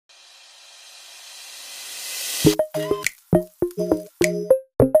Hey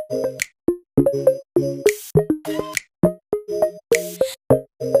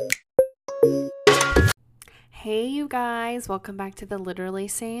you guys, welcome back to the Literally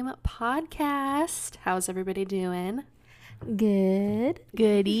Same podcast. How's everybody doing? Good.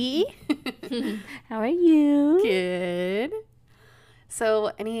 Goody. How are you? Good.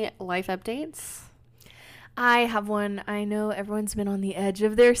 So, any life updates? I have one. I know everyone's been on the edge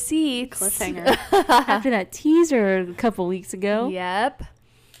of their seats. Cliffhanger. After that teaser a couple weeks ago. Yep.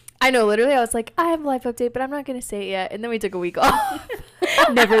 I know, literally, I was like, I have a life update, but I'm not going to say it yet. And then we took a week off.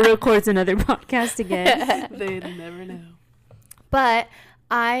 Never records another podcast again. They'd never know. But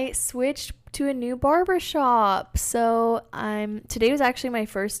I switched to a new barbershop. So today was actually my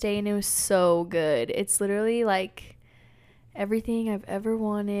first day, and it was so good. It's literally like everything I've ever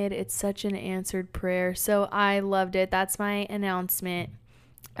wanted. It's such an answered prayer. So I loved it. That's my announcement.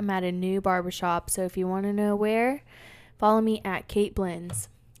 I'm at a new barbershop. So if you want to know where, follow me at Kate Blends.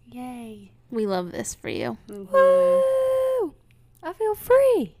 Yay. We love this for you. Mm-hmm. Woo! I feel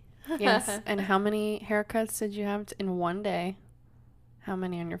free. Yes. And how many haircuts did you have in one day? How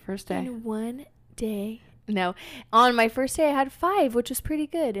many on your first day? In one day. No. On my first day, I had 5, which was pretty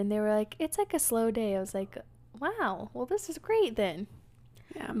good. And they were like, it's like a slow day. I was like, wow. Well, this is great then.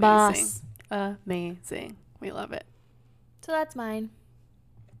 Yeah, amazing. Boss. Amazing. We love it. So that's mine.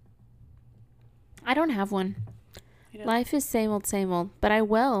 I don't have one. Life is same old, but I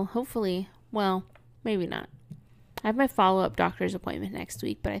will, hopefully. Well, maybe not. I have my follow-up doctor's appointment next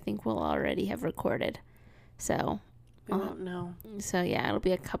week, but I think we'll already have recorded. So. We won't know. So, yeah, it'll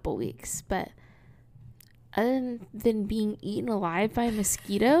be a couple weeks. But other than being eaten alive by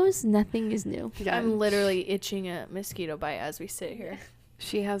mosquitoes, nothing is new. Yeah. I'm literally itching a mosquito bite as we sit here.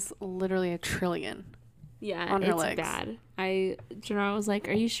 She has literally 1 trillion. Yeah, on her it's legs. bad. General was like,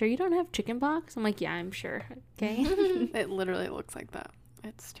 are you sure you don't have chicken pox? I'm like, yeah, I'm sure. Okay. It literally looks like that.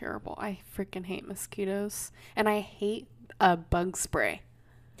 It's terrible. I freaking hate mosquitoes. And I hate bug spray.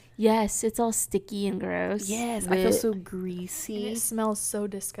 Yes, it's all sticky and gross. Yes, I feel so greasy. And it smells so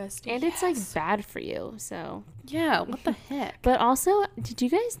disgusting. And it's like bad for you, so. Yeah, what the heck? But also, did you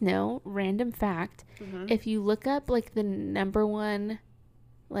guys know, random fact, if you look up like the number one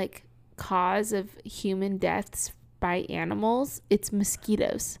like cause of human deaths by animals, it's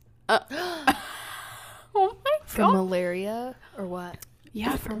mosquitoes. Oh my god. From malaria or what?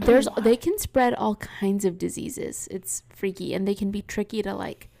 Yeah, they can spread all kinds of diseases. It's freaky, and they can be tricky to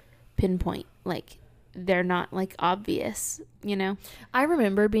like pinpoint. Like they're not like obvious, you know. I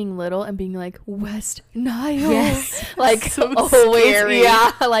remember being little and being like, West Nile. Yes. Like so always scary.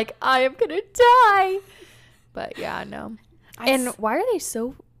 Yeah, like I am gonna die. But yeah, no. And why are they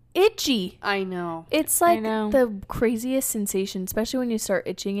so itchy? I know. It's like the craziest sensation, especially when you start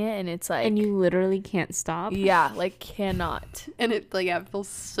itching it and it's like, and you literally can't stop. Yeah, like cannot. And it like it feels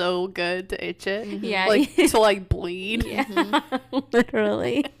so good to itch it. Yeah, like to like bleed. Yeah.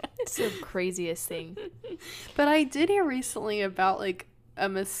 Literally. It's the craziest thing. But I did hear recently about like a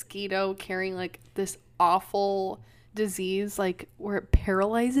mosquito carrying like this awful disease, like where it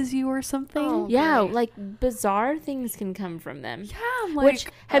paralyzes you or something. Oh, yeah, like bizarre things can come from them. Yeah, like, which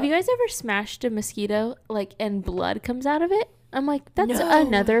have you guys ever smashed a mosquito like and blood comes out of it? I'm like, that's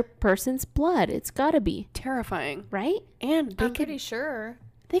another person's blood. It's gotta be terrifying, right? And I'm pretty sure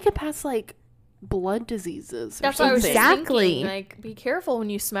they could pass like blood diseases. That's or what I was exactly thinking. Like, be careful when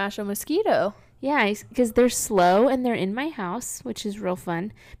you smash a mosquito. Yeah, because they're slow and they're in my house, which is real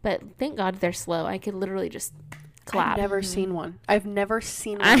fun. But thank God they're slow. I could literally just clap. I've never seen one. I've never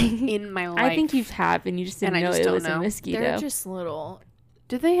seen one in my life. I think you have, and you just didn't know it was a mosquito. They're just little.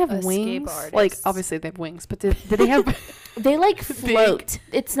 Do they have wings? Artists. Like, obviously they have wings, but do they have... They, like, float.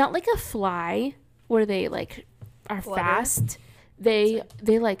 It's not like a fly where they, like, are fast. They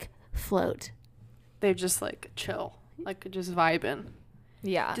like, float. They just, like, chill. Like, just vibing.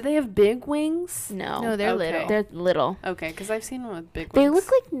 Yeah. Do they have big wings? No, they're little. They're little. Okay, because I've seen one with big wings. They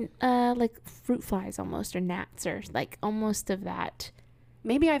look like fruit flies almost, or gnats, or like almost of that.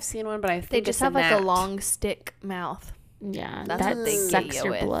 Maybe I've seen one, but I think they just have like a long stick mouth. Yeah, that's that sucks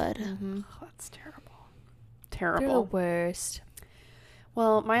your blood. Mm-hmm. Oh, that's terrible. Terrible. They're the worst.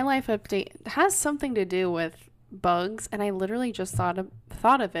 Well, my life update has something to do with bugs, and I literally just thought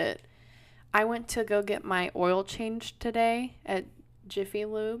of it. I went to go get my oil changed today at Jiffy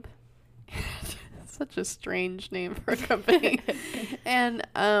Lube. Such a strange name for a company. And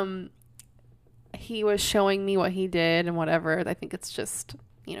he was showing me what he did and whatever. I think it's just,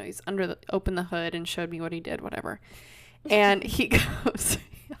 he's opened the hood and showed me what he did, whatever. And he goes,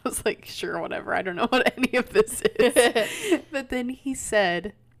 I was like, sure, whatever. I don't know what any of this is. But then he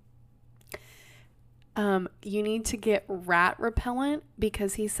said, You need to get rat repellent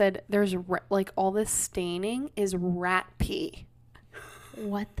because he said there's like all this staining is rat pee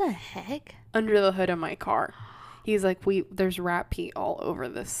What the heck? under the hood of my car. He's like, there's rat pee all over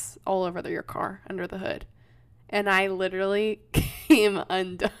your car under the hood. And I literally came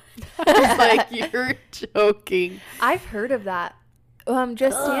undone. I was like, you're joking. I've heard of that.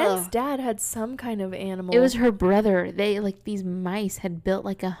 Justine's dad had some kind of animal. It was her brother. They like these mice had built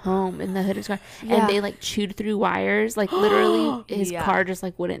like a home in the hood of his car, and they like chewed through wires. Like literally, his car just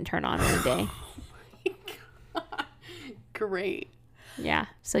like wouldn't turn on in a day. Oh my God. Great. Yeah,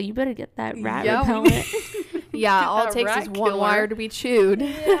 so you better get that rat repellent. Yeah, all it takes is one wire to be chewed.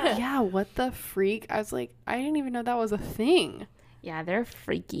 Yeah, what the freak? I was like, I didn't even know that was a thing. Yeah, they're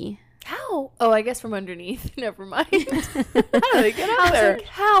freaky. How? Oh, I guess from underneath. Never mind. How do they get out there? Like,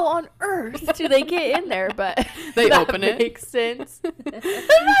 how on earth do they get in there? But they open it. Makes sense. Imagine a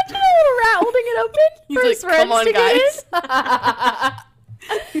little rat holding it open. He's for his like, come on, friends to guys.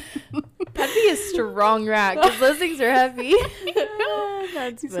 get in. That'd be a strong rat because those things are heavy.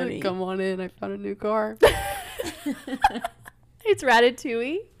 That's He's funny. like, come on in. I found a new car. It's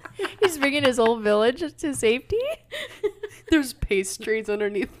Ratatouille. He's bringing his whole village to safety. There's pastries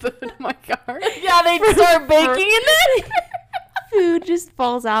underneath the hood of my car. Yeah, they start baking in there. Food just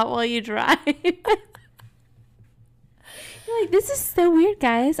falls out while you drive. You're like, this is so weird,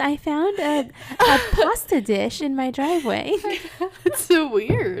 guys. I found a pasta dish in my driveway. It's so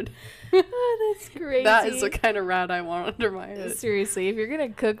weird. Oh, that's crazy. That is the kind of rat I want under my hood. Seriously, if you're gonna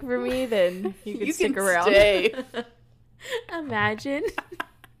cook for me, then you can stick can around. Stay. Imagine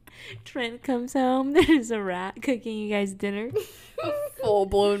Trent comes home. There's a rat cooking you guys dinner. Full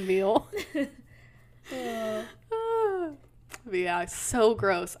blown meal. But yeah, so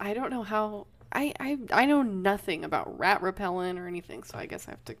gross. I don't know how. I know nothing about rat repellent or anything, so I guess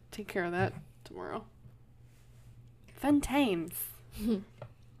I have to take care of that tomorrow. Fun times.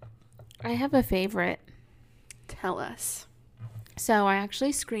 I have a favorite. Tell us. So I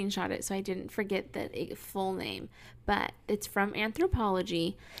actually screenshot it so I didn't forget the full name. But it's from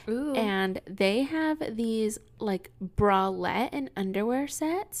Anthropology. Ooh. And they have these like bralette and underwear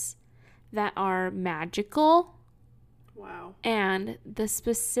sets that are magical. Wow. And the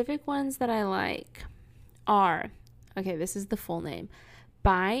specific ones that I like are, okay, this is the full name.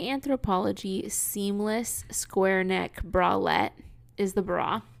 By Anthropology Seamless Square Neck Bralette is the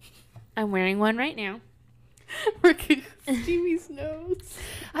bra. I'm wearing one right now. Ricky, Stevie's nose.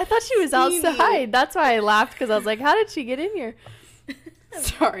 I thought she was outside. That's why I laughed because I was like, how did she get in here?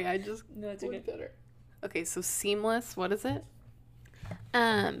 Sorry, I just No, it's looked at her. Okay, so seamless, what is it?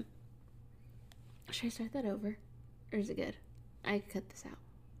 Should I start that over? Or is it good? I cut this out.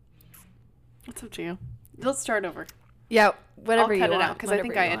 It's up to you. Let's start over. Yeah, whatever I'll you cut want. it out because I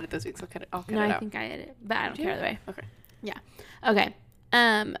think I edited this week, so I'll cut No, it I out. think I edit, but I don't care either way. Okay. Yeah. Okay.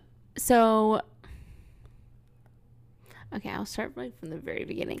 So. Okay, I'll start right from the very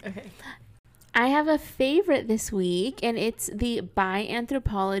beginning. Okay. I have a favorite this week, and it's the By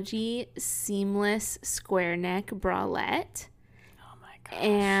Anthropology Seamless Square Neck Bralette. Oh my gosh.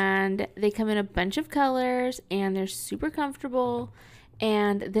 And they come in a bunch of colors, and they're super comfortable.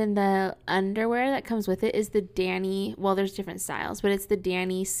 And then the underwear that comes with it is the Danny, well, there's different styles, but it's the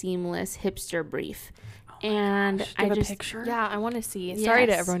Danny Seamless Hipster Brief. And Do you I have just, a picture? Yeah, I want to see. Sorry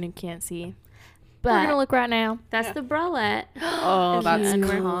to Yes. everyone who can't see. but We're gonna look right now. that's Yeah. the bralette. Oh, And that's the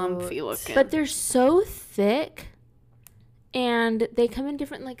underwear. comfy looking. But they're so thick, and they come in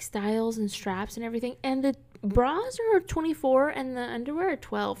different like styles and straps and everything. And the bras are 24, and the underwear are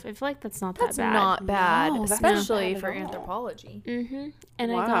 12. I feel like that's not That's that bad. not bad, No, that's not especially bad for at all. Anthropology.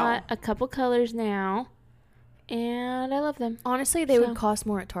 And I Wow. got a couple colors now, and I love them. Honestly, they So- would cost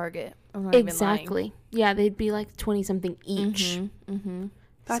more at Target. I'm not even lying. Exactly. Yeah, they'd be like 20 something each. Mm-hmm.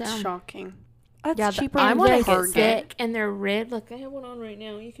 That's So- shocking. That's Yeah, cheaper I than wanna They're get Target. thick and they're red. Look, I have one on right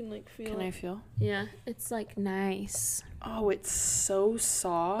now. You can like feel Can it. I feel? Yeah, it's like nice. Oh, it's so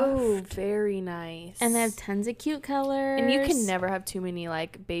soft. Oh, very nice. And they have tons of cute colors. And you can never have too many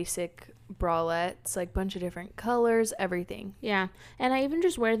like basic bralettes, like bunch of different colors, everything. Yeah, and I even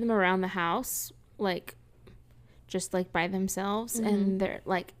just wear them around the house, like just like by themselves, and they're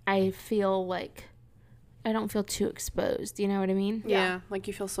like I feel like I don't feel too exposed. You know what I mean? Yeah, like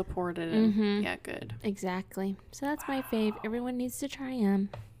you feel supported. And, Mhm. Yeah, good. Exactly. So that's my fave. Everyone needs to try them.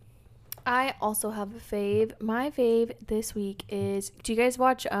 I also have a fave. My fave this week is, do you guys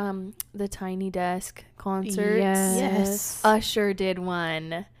watch the Tiny Desk concerts? Yes. Usher did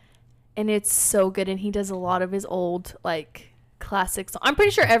one. And it's so good, and he does a lot of his old like classic songs. I'm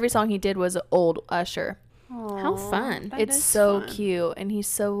pretty sure every song he did was old Usher. How fun. That It's is so fun. cute, and he's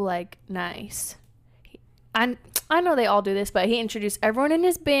so like nice. I know they all do this, but he introduced everyone in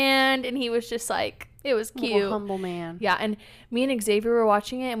his band, and he was just like, it was cute. Little humble man. Yeah, and me and Xavier were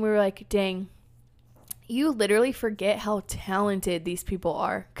watching it, and we were like, dang, you literally forget how talented these people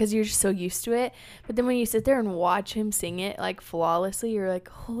are because you're just so used to it. But then when you sit there and watch him sing it like flawlessly, you're like,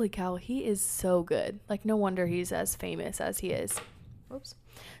 holy cow, he is so good. Like, no wonder he's as famous as he is. Whoops.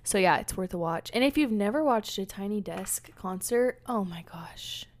 So yeah, it's worth a watch. And if you've never watched a Tiny Desk concert, oh my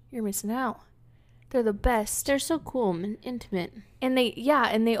gosh, you're missing out. They're the best. They're so cool and intimate. And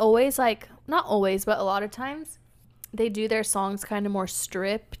they always, like, not always, but a lot of times they do their songs kind of more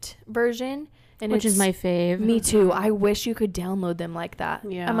stripped version. And Which is my fave. Me too. I wish you could download them like that.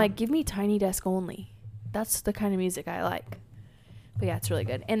 Yeah. I'm like, give me Tiny Desk only. That's the kind of music I like. But yeah, it's really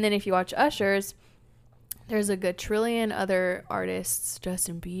good. And then if you watch Usher's, there's a good trillion other artists.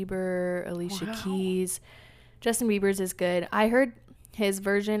 Justin Bieber, Alicia Keys. Justin Bieber's is good. I heard his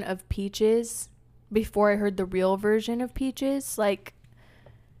version of Peaches before I heard the real version of Peaches. Like,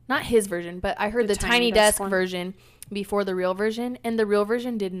 not his version, but I heard the Tiny Desk version before the real version, and the real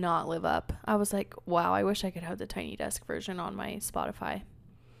version did not live up. I was like, wow, I wish I could have the Tiny Desk version on my Spotify.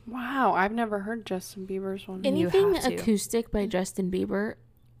 Wow, I've never heard Justin Bieber's one. Anything acoustic by Justin Bieber,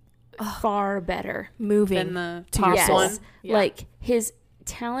 far better. Moving. Than the top Yes. one. Yeah. Like, his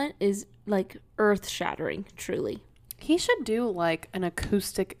talent is, like, earth-shattering, truly. He should do like an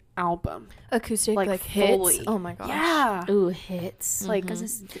acoustic album. Acoustic, Like, like fully. hits. Oh my gosh. Yeah. Ooh, hits. Like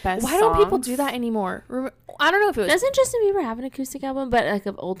Mhm. best Why don't people songs. do that anymore? I don't know if it was. Doesn't Justin Bieber have an acoustic album, but, like,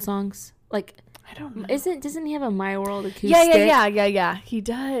 of old songs? Like, I don't know. doesn't he have a My World acoustic? Yeah. He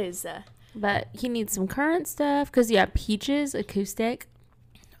does. But he needs some current stuff, because, yeah, Peaches acoustic.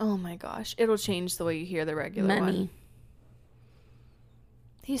 Oh my gosh. It'll change the way you hear the regular Money. one.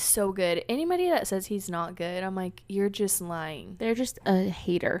 He's so good. Anybody that says he's not good, I'm like, you're just lying. They're just a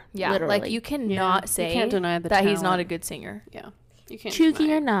hater. Yeah, literally. like you cannot say you can't deny the that he's not talent. a good singer. Yeah. You can't Chooky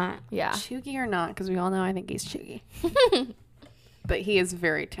deny or it. not. Yeah. Chooky or not, because we all know I think he's chooky. But he is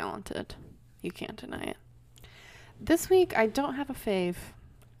very talented. You can't deny it. This week, I don't have a fave.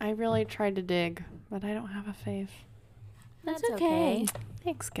 I really tried to dig, but I don't have a fave. That's okay.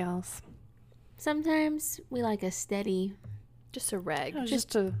 Thanks, gals. Sometimes we like a steady, Just a reg. It was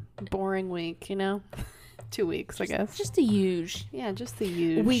just a boring week, you know? 2 weeks, I guess. just a huge. Yeah, just the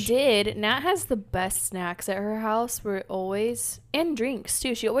huge. We did. Nat has the best snacks at her house. We're always, and drinks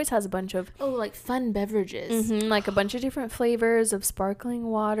too. She always has a bunch of, Oh, like fun beverages. like a bunch of different flavors of sparkling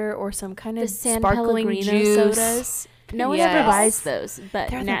water or some kind The of San sparkling Pellegrino juice. sodas. No one ever Yes. buys those, but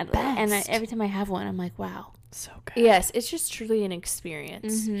They're the Natalie. And best. every time I have one, I'm like, wow. So good. Yes, it's just truly an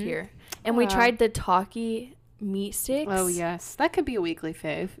experience Mhm. here. And we Wow. tried the Taki meat sticks. Oh, yes. That could be a weekly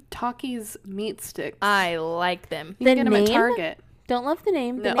fave. Takis meat sticks. I like them. You The can get them at name? Target. Don't love the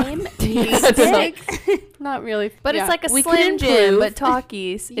name. The No. name. Yes. Stick. Not really. But yeah. it's like a We could Slim Jim, improve. but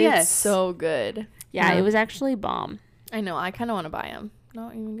Takis. Yes. It's so good. Yeah, Yeah. it was actually bomb. I know. I kind of want to buy them.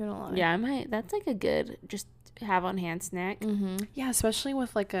 Not even gonna lie. Yeah, I might. That's like a good just have on hand snack. Mm-hmm. Yeah, especially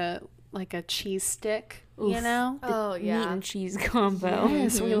with like a cheese stick, you Oof. know? Oh Meat yeah. and cheese combo.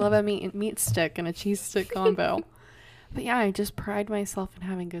 Yes, we Mhm. love a meat stick and a cheese stick combo. But yeah, I just pride myself in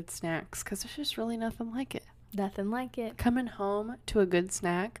having good snacks because there's just really nothing like it. Nothing like it. Coming home to a good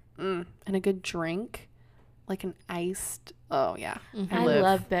snack and a good drink, like an iced. Oh yeah, Mhm. I live.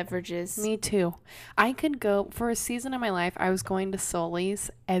 love beverages. Me too. I could go for a season of my life. I was going to Sully's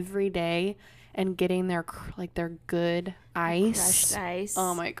every day and getting their good ice. Crushed ice.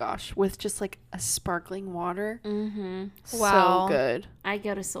 Oh my gosh, with just like a sparkling water. Mm-hmm. Wow. So good. I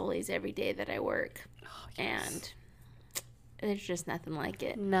go to Sully's every day that I work, Oh, and there's just nothing like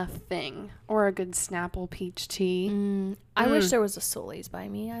it. Nothing. Or a good Snapple peach tea. I wish Mm. there was a Sully's by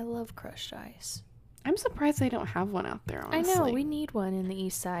me. I love crushed ice. I'm surprised they don't have one out there, honestly. I know. We need one in the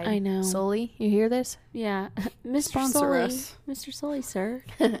east side. I know. Sully, you hear this? Yeah, Mr. Sponsor Sully, us. Mr. Sully, sir.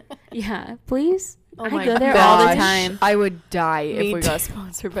 Yeah, please. Oh I my go there all the gosh. time. I would die Me if we too. got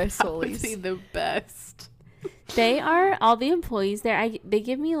sponsored by That would Sully's. be the best. They are all the employees there. They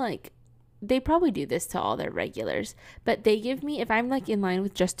give me like, they probably do this to all their regulars, but they give me, if I'm like in line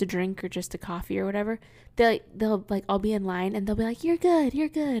with just a drink or just a coffee or whatever, they'll like, I'll be in line and they'll be like, you're good.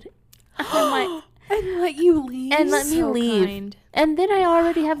 I'm like, And let you leave. and let me So leave. kind. And then I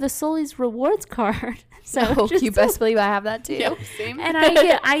already have the Sully's rewards card. So Oh, just you best believe I have that too. Yeah, same. and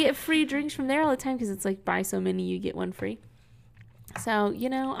I get free drinks from there all the time because it's like buy so many you get one free. So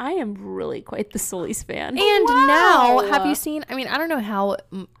I am really quite the Sully's fan. And Wow. now, have you seen? I mean, I don't know how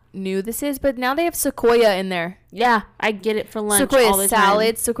new this is, but now they have sequoia in there. Yeah, I get it for lunch Sequoia all the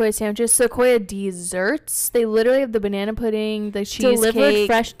salads, sequoia sandwiches, sequoia desserts. They literally have the banana pudding, the time. cheesecake. Delivered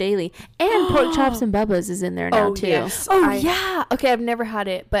fresh daily. And pork chops and Bubba's is in there now, too. Yes. Yeah. Okay, I've never had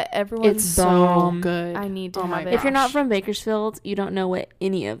it, but everyone's It's so bomb. good. I need to Oh my have it. If you're not Gosh. from Bakersfield, you don't know what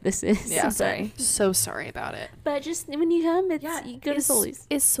any of this is. Yeah, But- sorry. So sorry about it. But just when you come, it's you go to Sully's.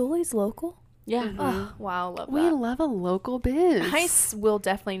 Is Sully's local? Yeah. Mhm. Oh, wow, love We that. love a local biz. I will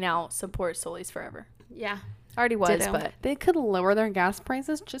definitely now support Sully's forever. Yeah. Already was, Ditto. but They could lower their gas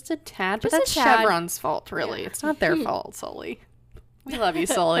prices just a tad, but Just a that's tad. Chevron's fault, really. Yeah. It's not their fault, Sully. We love you,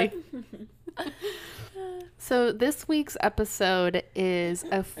 Sully. So this week's episode is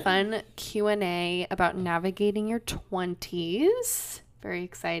a fun Q&A about navigating your 20s. Very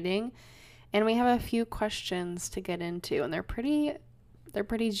exciting. And we have a few questions to get into, and they're pretty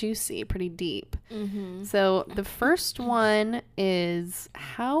juicy, pretty deep. mm-hmm. So the first one is,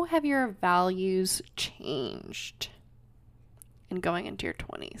 how have your values changed in going into your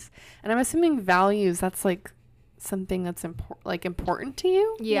 20s? And I'm assuming values, that's like something that's important to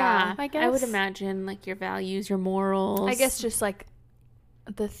you. Yeah, I I would guess. imagine like your values, your morals. I guess just like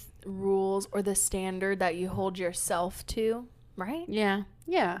the rules or the standard that you hold yourself to, right? Yeah.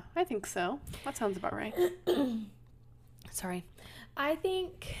 Yeah, I think so. That sounds about right. Sorry. I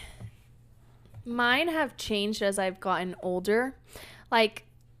think mine have changed as I've gotten older. Like,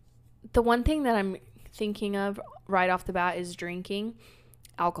 the one thing that I'm thinking of right off the bat is drinking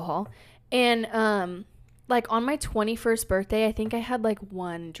alcohol. And, like, on my 21st birthday, I think I had, like,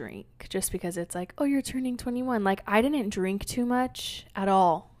 one drink just because it's like, oh, you're turning 21. Like, I didn't drink too much at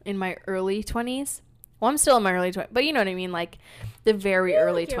all in my early 20s. Well, I'm still in my early 20s, but you know what I mean? Like, the very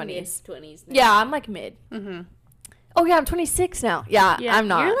early 20s. 20s. Yeah, I'm, like, mid. Mm-hmm. Oh, yeah, I'm 26 now. Yeah, I'm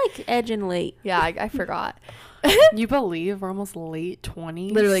not. You're like edging late. Yeah, I forgot. You believe we're almost late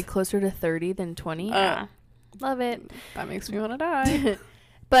 20s? Literally closer to 30 than 20. Yeah. Love it. That makes me want to die.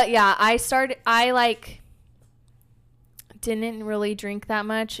 But yeah, I like didn't really drink that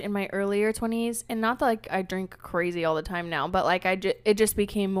much in my earlier 20s, and not that like I drink crazy all the time now, but like it just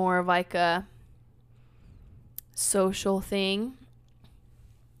became more of like a social thing.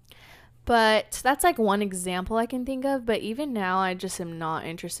 But that's like one example I can think of. But even now, I just am not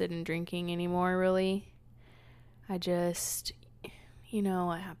interested in drinking anymore, really. I just, you know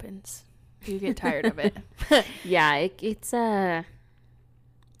what happens. You get tired of it. Yeah,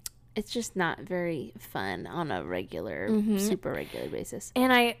 it's just not very fun on a regular, super regular basis.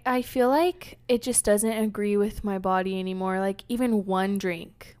 And I feel like it just doesn't agree with my body anymore. Like, even one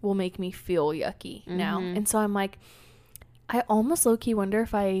drink will make me feel yucky now. And so I'm like, I almost low-key wonder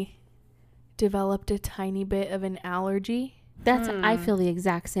if I developed a tiny bit of an allergy. That's I feel the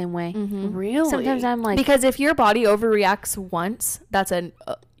exact same way. Really? Sometimes I'm like, Because if your body overreacts once, that's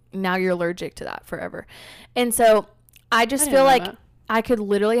now you're allergic to that forever. And so I just didn't feel know like that. I could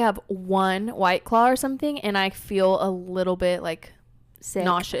literally have one White Claw or something and I feel a little bit like sick.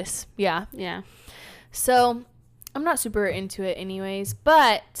 nauseous. Yeah. Yeah. So I'm not super into it anyways,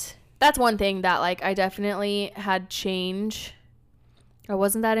 but that's one thing that like I definitely had change. I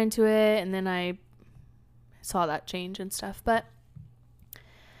wasn't that into it, and then I saw that change and stuff, but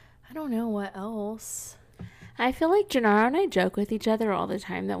I don't know what else. I feel like Gennaro and I joke with each other all the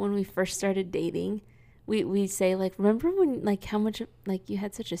time that when we first started dating, we say like, remember when like how much like you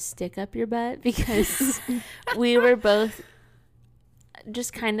had such a stick up your butt, because we were both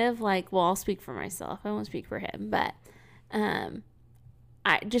just kind of like, well, I'll speak for myself, I won't speak for him, but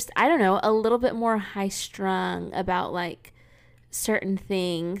I don't know, a little bit more high strung about like certain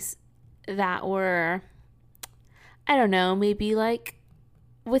things that were, I don't know, maybe like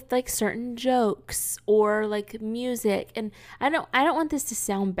with like certain jokes or like music. And I don't want this to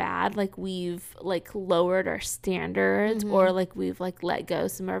sound bad, like we've like lowered our standards or like we've like let go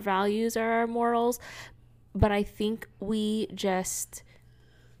some of our values or our morals, but I think we just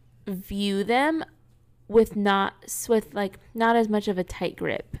view them with not as much of a tight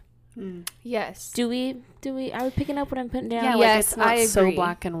grip. Yes. Do we are we picking up what I'm putting down? Yeah, like Yes, it's not I so agree.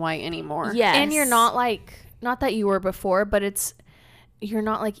 black and white anymore. Yes. And you're not like, not that you were before, but you're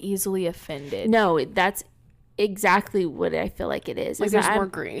not like easily offended. No, that's exactly what I feel like it is. Like is there's that more I'm-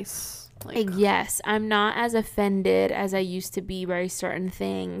 grace. Like, Yes, I'm not as offended as I used to be by certain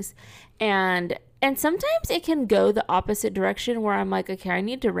things. And sometimes it can go the opposite direction where I'm like, okay, I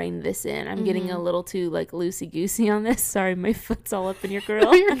need to rein this in. I'm getting a little too like loosey-goosey on this. Sorry, my foot's all up in your grill.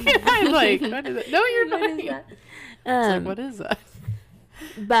 I'm like, what is it? No, you're not. What is It's that? like, what is that?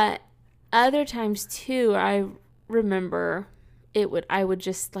 But other times too, I remember I would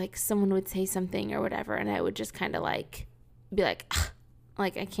just like, someone would say something or whatever, and I would just kind of like be like,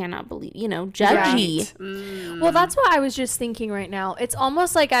 like, I cannot believe, judgy. Right. Well, that's what I was just thinking right now. It's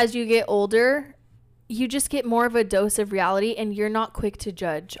almost like as you get older, you just get more of a dose of reality and you're not quick to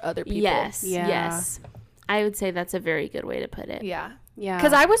judge other people. Yes. Yeah. Yes. I would say that's a very good way to put it. Yeah. Yeah.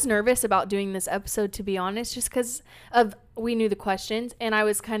 Because I was nervous about doing this episode, to be honest, just because we knew the questions. And I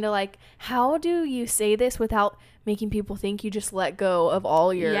was kind of like, how do you say this without making people think you just let go of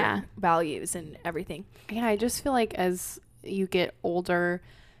all your values and everything? Yeah, I just feel like as you get older,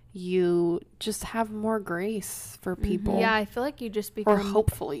 you just have more grace for people. Yeah, I feel like you just become... Or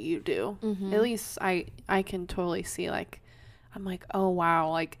hopefully you do. Mhm. At least I can totally see, like, I'm like, oh, wow.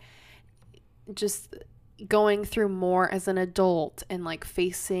 Like, just going through more as an adult and, like,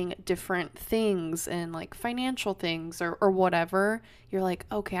 facing different things and, like, financial things or whatever. You're like,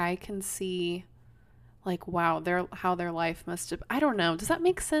 okay, I can see, like, wow, how their life must have... I don't know. Does that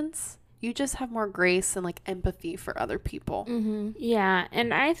make sense? You just have more grace and, like, empathy for other people. Mm-hmm. Yeah,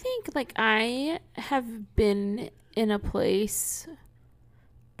 and I think, like, I have been in a place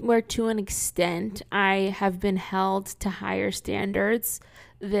where, to an extent, I have been held to higher standards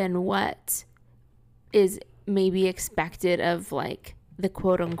than what is maybe expected of, like, the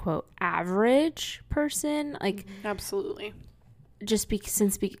quote-unquote average person. Like, Absolutely. just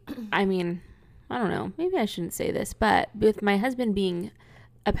I mean, I don't know, maybe I shouldn't say this, but with my husband being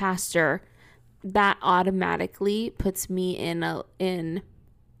a pastor, that automatically puts me under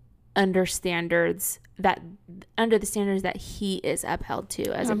the standards that he is upheld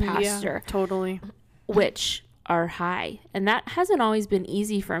to as a pastor. Yeah, totally. Which are high, and that hasn't always been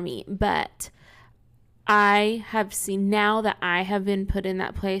easy for me, but I have seen, now that I have been put in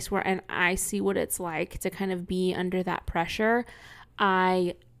that place and I see what it's like to kind of be under that pressure,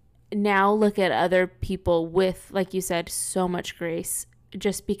 I now look at other people with, like you said, so much grace,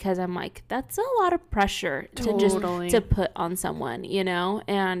 just because I'm like, that's a lot of pressure to put on someone,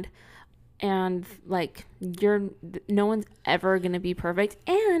 and like, no one's ever going to be perfect.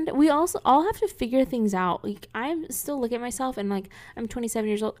 And we also all have to figure things out. Like, I'm still looking at myself and, like, I'm 27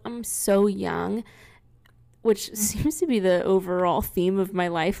 years old. I'm so young, which seems to be the overall theme of my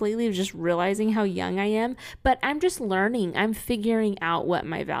life lately, of just realizing how young I am. But I'm just learning. I'm figuring out what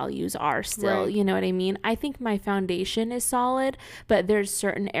my values are still. Right. You know what I mean? I think my foundation is solid, but there's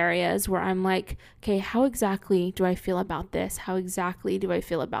certain areas where I'm like, okay, how exactly do I feel about this? How exactly do I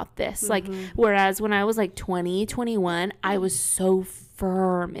feel about this? Like, whereas when I was like 20, 21, I was so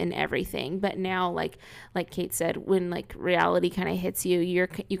firm in everything, but now, like Kate said, when, like, reality kind of hits you, you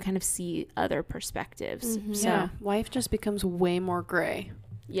kind of see other perspectives. Yeah, life just becomes way more gray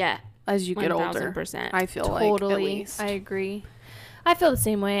as you get older. 1000%. I feel Totally. like, at least. I agree. I feel the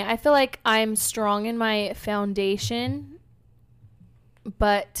same way. I feel like I'm strong in my foundation,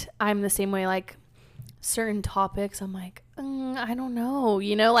 but I'm the same way, like, certain topics, I'm like, I don't know,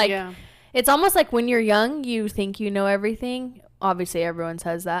 like, it's almost like when you're young, you think you know everything. Obviously, everyone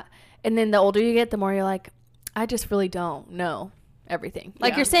says that. And then the older you get, the more you're like, I just really don't know everything.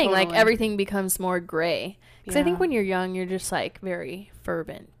 Like you're saying, totally. like, everything becomes more gray. Because I think when you're young, you're just, like, very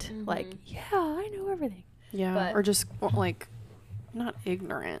fervent. Like, yeah, I know everything. Yeah, But- or just, like, not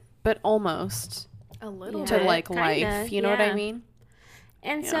ignorant, but almost A little to, bit. like, kinda, life. You know what I mean?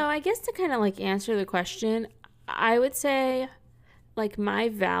 And so I guess to kind of, like, answer the question, I would say, like, my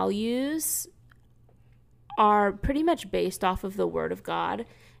values are pretty much based off of the Word of God,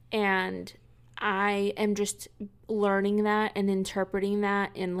 and I am just learning that and interpreting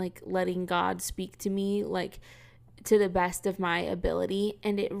that and, like, letting God speak to me, like, to the best of my ability.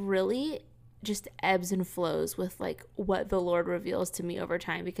 And it really just ebbs and flows with, like, what the Lord reveals to me over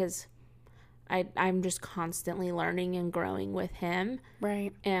time, because I'm just constantly learning and growing with Him.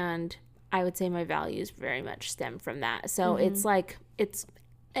 Right. And I would say my values very much stem from that. So it's like, it's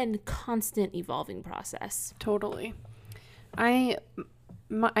a constant evolving process. Totally. I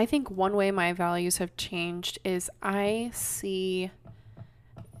think one way my values have changed is I see,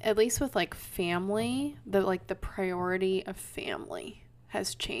 at least with, like, family, the priority of family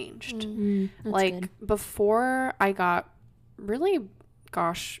has changed. That's Like, good. before I got really,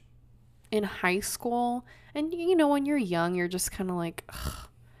 in high school, and, when you're young, you're just kind of like, ugh,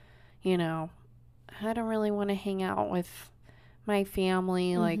 I don't really want to hang out with my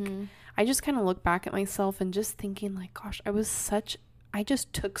family. Like, I just kind of look back at myself and just thinking, like, gosh, I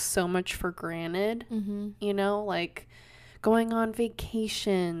just took so much for granted, like going on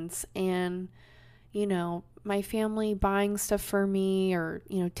vacations and, my family buying stuff for me, or,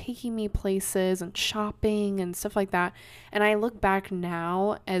 taking me places and shopping and stuff like that. And I look back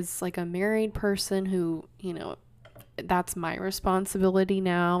now as, like, a married person who, that's my responsibility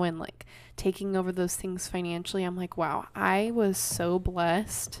now, and like taking over those things financially, I'm like, wow, I was so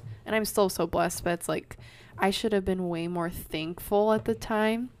blessed, and I'm still so blessed, but it's like I should have been way more thankful at the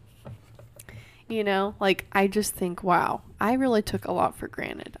time. You know, like I just think, wow, I really took a lot for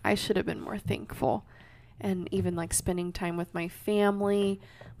granted. I should have been more thankful. And even like spending time with my family,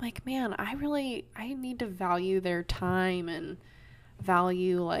 like, man, I need to value their time and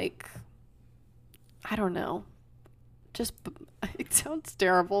value, like, I don't know, just, it sounds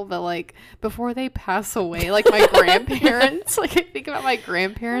terrible, but like before they pass away, like my grandparents, like I think about my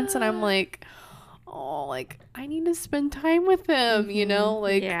grandparents and I'm like, oh, like I need to spend time with them, you know,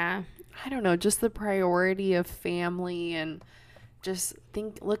 like, Yeah. I don't know, just the priority of family, and just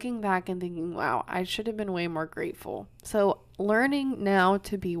looking back and thinking, wow, I should have been way more grateful. So learning now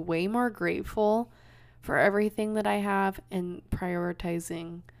to be way more grateful for everything that I have and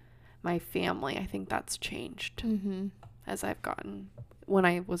prioritizing my family. I think that's changed as I've gotten when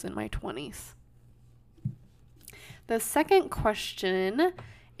I was in my 20s. The second question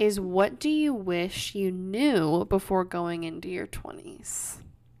is, what do you wish you knew before going into your 20s?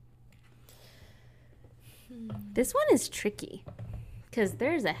 This one is tricky because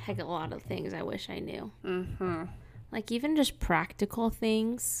there's a heck of a lot of things I wish I knew. Like even just practical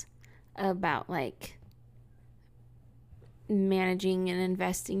things about like managing and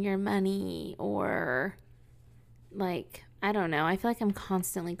investing your money, or like, I don't know. I feel like I'm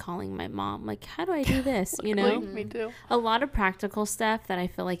constantly calling my mom, like, how do I do this? You know? Me too. A lot of practical stuff that I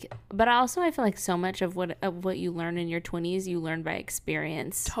feel like, but also I feel like so much of what you learn in your 20s, you learn by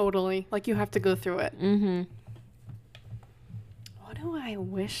experience. Totally. Like you have to go through it. Mm-hmm. What do I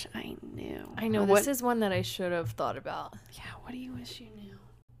wish I knew? I know, What, this is one that I should have thought about. yeah, what do you wish you knew?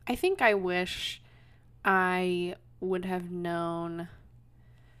 I think I wish I would have known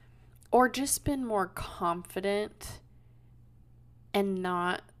or just been more confident and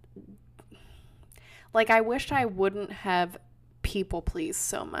not, like, I wish I wouldn't have people please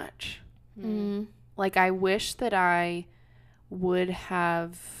so much. Like, I wish that I would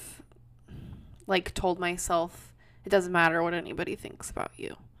have, like, told myself, it doesn't matter what anybody thinks about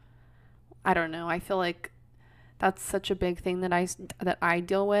you. I don't know. I feel like that's such a big thing that I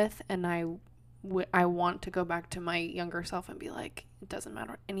deal with, and I want to go back to my younger self and be like, it doesn't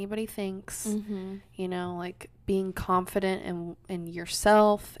matter what anybody thinks. You know, like being confident in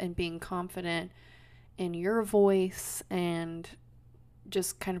yourself and being confident in your voice, and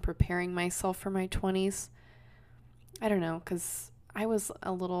just kind of preparing myself for my 20s. I don't know, because I was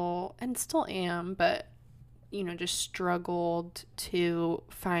a little, and still am, but, you know, just struggled to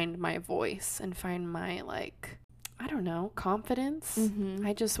find my voice and find my, like, I don't know, confidence.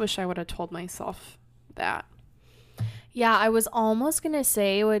 I just wish I would have told myself that. Yeah, I was almost going to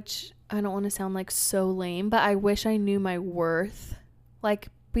say, which I don't want to sound like so lame, but I wish I knew my worth, like,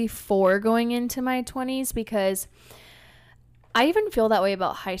 before going into my 20s, because I even feel that way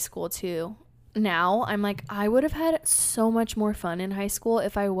about high school too. Now I'm like, I would have had so much more fun in high school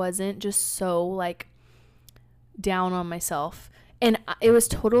if I wasn't just so, like, down on myself. And it was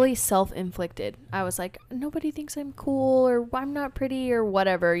totally self-inflicted. I was like, nobody thinks I'm cool, or I'm not pretty, or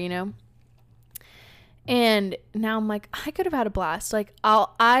whatever, you know? And now I'm like, I could have had a blast. Like,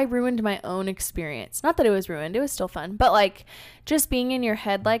 I ruined my own experience. Not that it was ruined. It was still fun. But, like, just being in your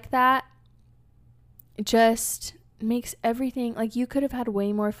head like that just makes everything, like, you could have had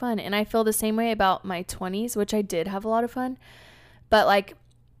way more fun. And I feel the same way about my 20s, which I did have a lot of fun. But, like,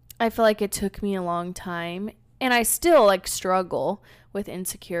 I feel like it took me a long time. And I still, like, struggle with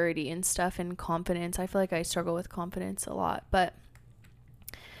insecurity and stuff and confidence. I feel like I struggle with confidence a lot. But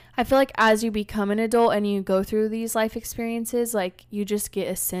I feel like as you become an adult and you go through these life experiences, like, you just get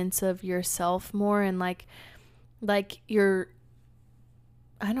a sense of yourself more, and like you're,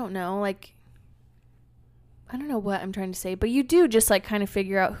 I don't know what I'm trying to say, but you do just, like, kind of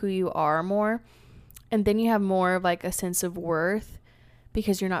figure out who you are more, and then you have more of, like, a sense of worth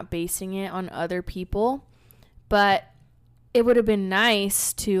because you're not basing it on other people. But it would have been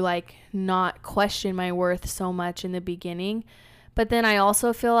nice to, like, not question my worth so much in the beginning. But then I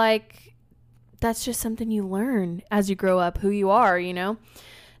also feel like that's just something you learn as you grow up, who you are, you know?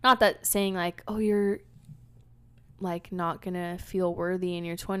 Not that saying, like, oh, you're, like, not going to feel worthy in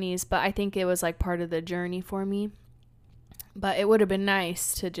your 20s. But I think it was, like, part of the journey for me. But it would have been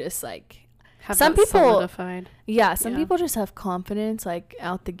nice to just, like, Have some that people, solidified. yeah, some people just have confidence, like,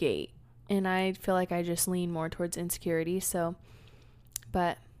 out the gate. And I feel like I just lean more towards insecurity. So,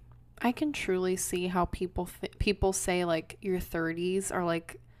 but I can truly see how people say, like, your 30s are,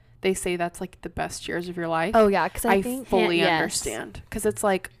 like, they say that's, like, the best years of your life. oh yeah, because I I think fully yes. understand, because it's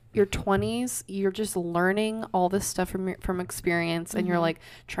like your 20s, you're just learning all this stuff from experience, and you're like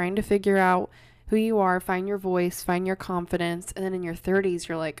trying to figure out who you are, find your voice, find your confidence, and then in your 30s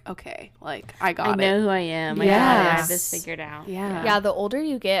you're like, okay, like I know who I am. I have this figured out. Yeah, the older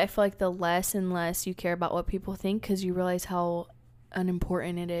you get, I feel like the less and less you care about what people think, because you realize how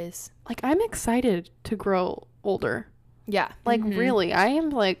unimportant it is. Like, I'm excited to grow older. Yeah. Like, really, I am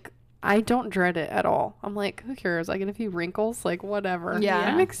like, I don't dread it at all. I'm like, who cares? I get a few wrinkles, like, whatever. Yeah.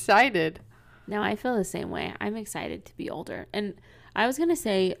 I'm excited. No, I feel the same way. I'm excited to be older. And I was going to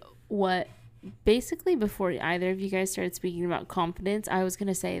say basically before either of you guys started speaking about confidence, I was going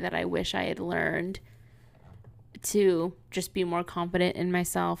to say that I wish I had learned to just be more confident in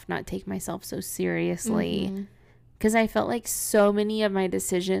myself, not take myself so seriously. Because I felt like so many of my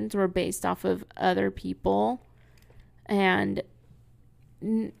decisions were based off of other people. And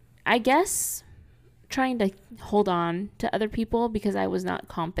I guess trying to hold on to other people because I was not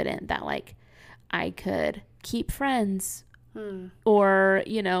confident that, like, I could keep friends or,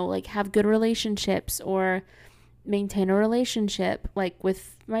 you know, like, have good relationships or maintain a relationship, like,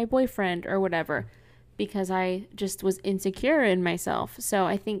 with my boyfriend or whatever, because I just was insecure in myself. So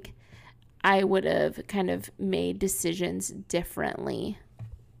I think I would have kind of made decisions differently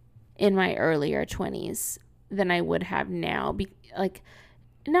in my earlier 20s than I would have now. Like,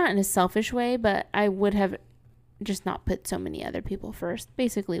 not in a selfish way, but I would have just not put so many other people first.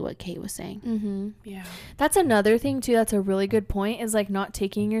 Basically what Kate was saying. Yeah. That's another thing too. That's a really good point, is like not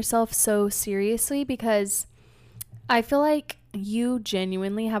taking yourself so seriously, because I feel like you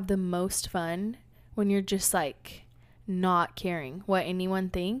genuinely have the most fun when you're just like not caring what anyone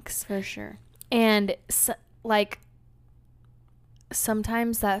thinks. For sure. And like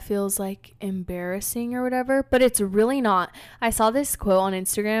sometimes that feels like embarrassing or whatever, but it's really not. I saw this quote on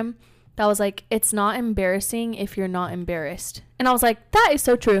Instagram that was like, it's not embarrassing if you're not embarrassed. And I was like, that is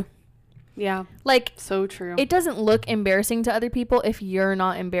so true. Yeah. Like, so true. It doesn't look embarrassing to other people if you're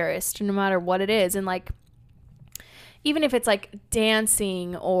not embarrassed, no matter what it is. And like, even if it's like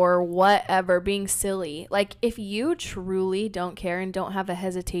dancing or whatever, being silly, like if you truly don't care and don't have a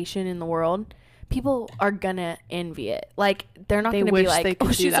hesitation in the world, people are gonna envy it. Like, they're not gonna be like,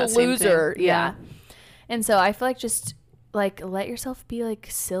 oh, she's a loser. Yeah. And so I feel like just like let yourself be like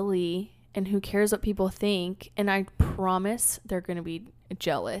silly, and who cares what people think. And I promise they're gonna be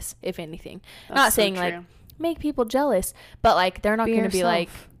jealous, if anything. That's not so saying true. like make people jealous, but like they're not Be gonna be like,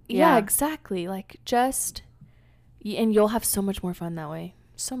 yourself. yeah, exactly. Like, just, and you'll have so much more fun that way.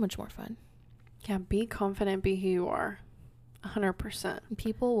 So much more fun. Yeah, be confident, be who you are. 100%.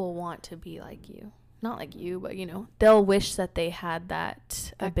 People will want to be like you. Not like you, but, you know, they'll wish that they had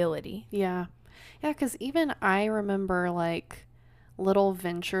that ability. Yeah. Yeah, because even I remember, like, little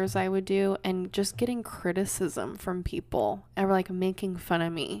ventures I would do and just getting criticism from people and, like, making fun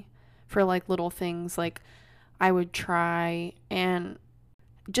of me for, like, little things, like, I would try, and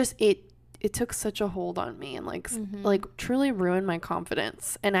just it took such a hold on me and, like, like, truly ruined my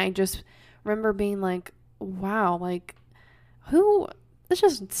confidence. And I just remember being like, wow, like, it's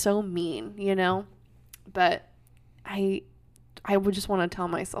just so mean, you know? But I would just want to tell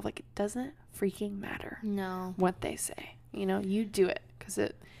myself, like, it doesn't freaking matter what they say, you know? You do it because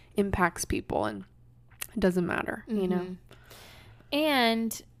it impacts people, and it doesn't matter, you know?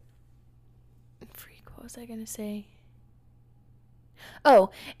 And what was I gonna say? Oh,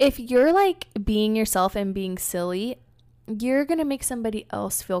 if you're like being yourself and being silly, you're gonna make somebody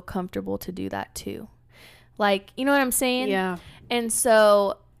else feel comfortable to do that too. Like, you know what I'm saying? Yeah. And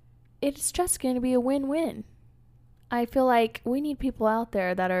so it's just going to be a win-win. I feel like we need people out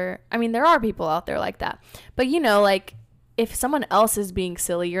there that are, I mean, there are people out there like that. But, you know, like, if someone else is being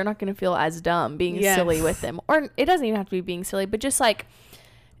silly, you're not going to feel as dumb being silly with them. Or it doesn't even have to be being silly, but just like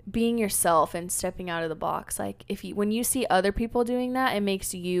being yourself and stepping out of the box. Like, when you see other people doing that, it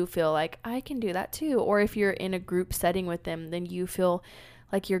makes you feel like, I can do that too. Or if you're in a group setting with them, then you feel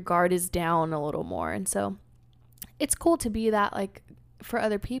like your guard is down a little more. And so it's cool to be that, like, for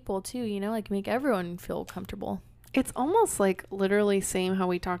other people too, you know, like, make everyone feel comfortable. It's almost like literally same how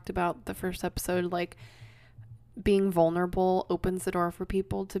we talked about the first episode, like, being vulnerable opens the door for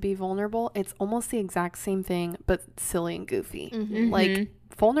people to be vulnerable. It's almost the exact same thing, but silly and goofy. Like,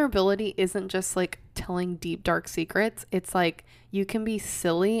 vulnerability isn't just like telling deep, dark secrets. It's like you can be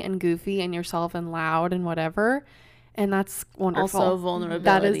silly and goofy and yourself and loud and whatever. And that's wonderful. Also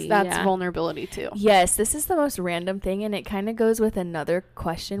vulnerability. That's vulnerability too. Yes, this is the most random thing, and it kind of goes with another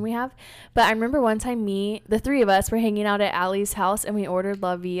question we have. But I remember one time the three of us were hanging out at Allie's house, and we ordered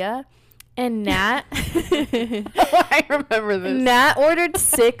La Via, and Nat I remember this. Nat ordered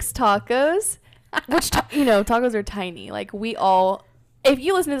 6 tacos, which, you know, tacos are tiny. Like, we all if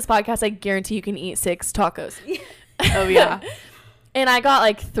you listen to this podcast, I guarantee you can eat 6 tacos. Oh, yeah. And I got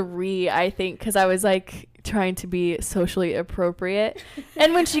like 3, I think, because I was like trying to be socially appropriate.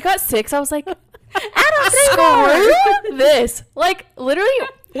 And when she got 6, I was like, screw this. Like, literally,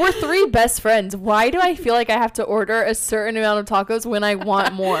 we're 3 best friends. Why do I feel like I have to order a certain amount of tacos when I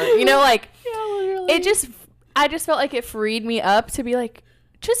want more? You know, like, I just felt like it freed me up to be like,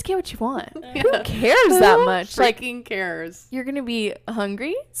 just get what you want. Who cares that much? Freaking cares. You're going to be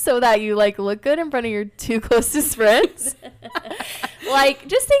hungry so that you, like, look good in front of your 2 closest friends. Like,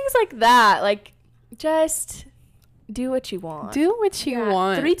 just things like that. Like, just do what you want. Do what you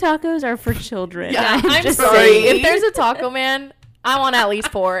want. 3 tacos are for children. Yeah, I'm just sorry. saying. If there's a taco man, I want at least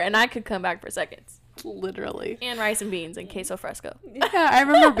 4, and I could come back for seconds. Literally. And rice and beans and queso fresco. Yeah, I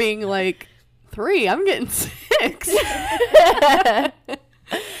remember being like, 3, I'm getting 6.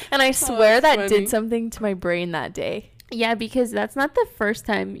 And I swear that's that funny. did something to my brain that day. Yeah, because that's not the first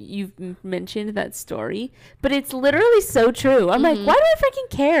time you've mentioned that story, but it's literally so true. I'm like, why do I freaking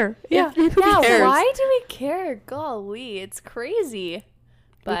care? Yeah. Who Yeah, cares? why do we care? Golly, it's crazy.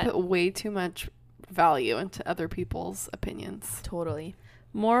 But we But put way too much value into other people's opinions. totally.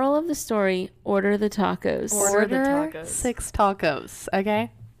 Moral of the story, order the tacos. Order the tacos. 6 tacos,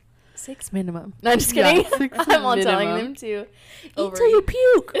 okay? 6 minimum. No, I'm just Yeah, kidding. 6 I'm all telling minimum. them to Eat till you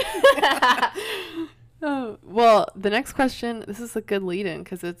puke. Oh, well, the next question, this is a good lead-in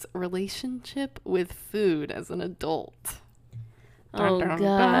because it's relationship with food as an adult. Oh Dun, dun,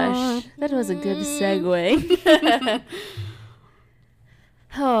 gosh, that was a good segue.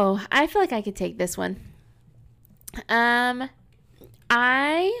 Oh, I feel like I could take this one. I'll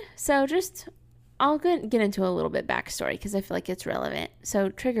get into a little bit backstory because I feel like it's relevant. So,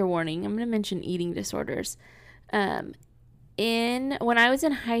 trigger warning, I'm going to mention eating disorders. When I was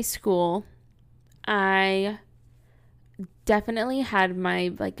in high school, I definitely had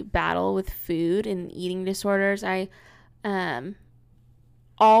my like battle with food and eating disorders. I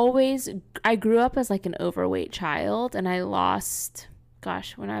grew up as like an overweight child, and I lost,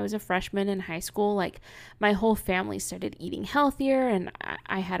 when I was a freshman in high school, like my whole family started eating healthier, and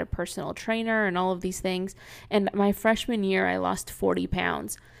I had a personal trainer and all of these things. And my freshman year, I lost 40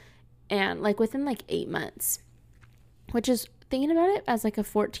 pounds, and like within like 8 months, which is, thinking about it as like a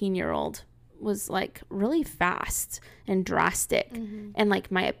 14-year-old, was like really fast and drastic. And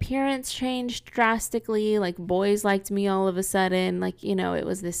like my appearance changed drastically. Like boys liked me all of a sudden, like, you know, it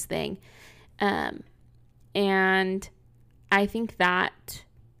was this thing. And I think that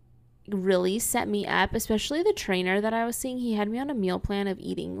really set me up, especially the trainer that I was seeing. He had me on a meal plan of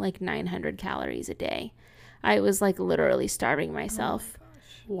eating like 900 calories a day. I was like literally starving myself.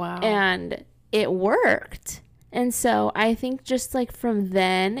 Wow. And it worked. And so I think just like from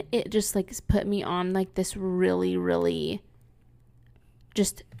then, it just like put me on like this really, really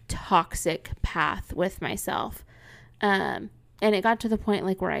just toxic path with myself. And it got to the point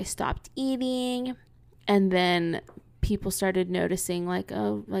like where I stopped eating, and then people started noticing like,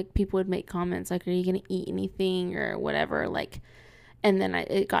 oh, like people would make comments like, are you going to eat anything or whatever? Like, and then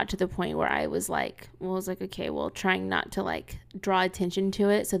it got to the point where I was like, okay, well, trying not to like draw attention to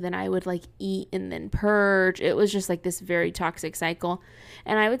it. So then I would like eat and then purge. It was just like this very toxic cycle.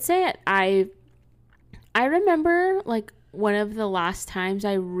 And I would say I remember like one of the last times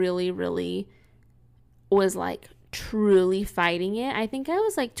I really, really was like truly fighting it. I think I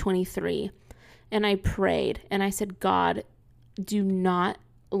was like 23, and I prayed and I said, God, do not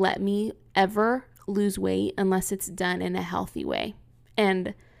let me ever lose weight unless it's done in a healthy way.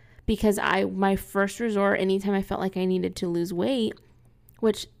 And because my first resort, anytime I felt like I needed to lose weight,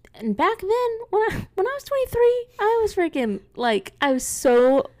 and back then when I was 23, I was freaking like, I was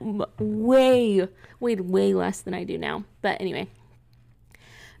so way less than I do now. But anyway,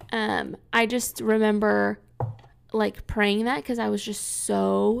 I just remember like praying that because I was just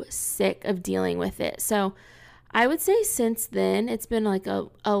so sick of dealing with it. So I would say since then, it's been like a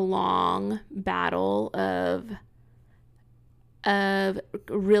long battle of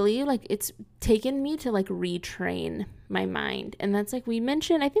really like, it's taken me to like retrain my mind. And that's like,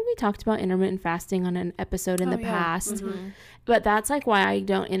 I think we talked about intermittent fasting on an episode in the past, but that's like why I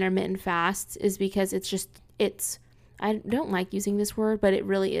don't intermittent fast, is because I don't like using this word, but it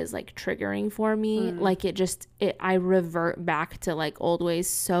really is like triggering for me. Like I revert back to like old ways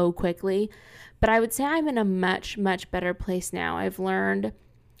so quickly. But I would say I'm in a much, much better place now. I've learned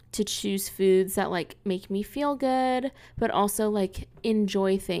to choose foods that like make me feel good, but also like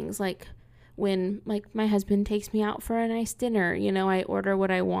enjoy things. Like when like my husband takes me out for a nice dinner, you know, I order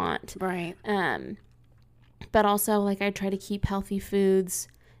what I want. Right. But also like I try to keep healthy foods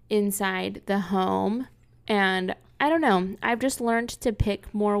inside the home. And I don't know. I've just learned to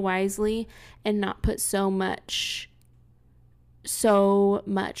pick more wisely and not put so much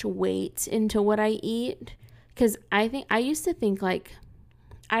weight into what I eat. Because I used to think like,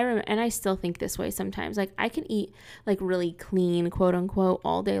 I remember, and I still think this way sometimes. Like, I can eat like really clean, quote unquote,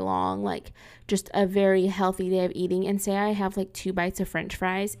 all day long, like just a very healthy day of eating. And say I have like 2 bites of French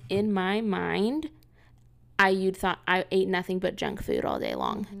fries. In my mind, you'd thought I ate nothing but junk food all day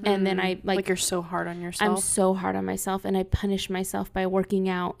long. And then I like you're so hard on yourself. I'm so hard on myself, and I punish myself by working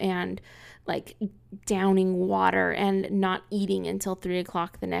out and like downing water and not eating until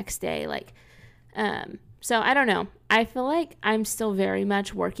 3:00 the next day. Like, so I don't know. I feel like I'm still very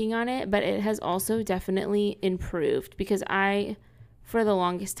much working on it, but it has also definitely improved because I, for the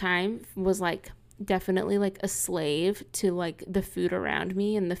longest time, was like definitely like a slave to like the food around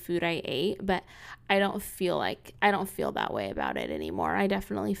me and the food I ate, but I don't feel that way about it anymore. I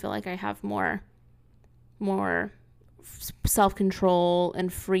definitely feel like I have more self-control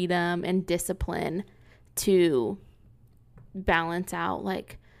and freedom and discipline to balance out,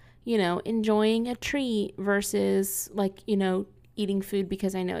 like, you know, enjoying a treat versus like, you know, eating food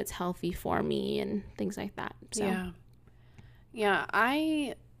because I know it's healthy for me and things like that. So yeah,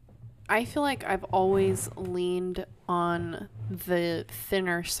 I feel like I've always leaned on the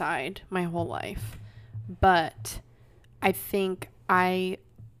thinner side my whole life, but I think I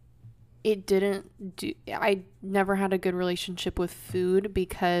never had a good relationship with food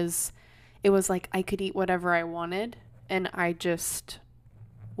because it was like I could eat whatever I wanted and I just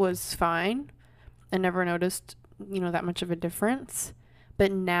was fine and never noticed, you know, that much of a difference.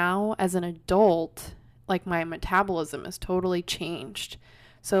 But now as an adult, like my metabolism has totally changed.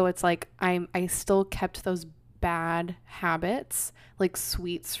 So it's like I still kept those bad habits. Like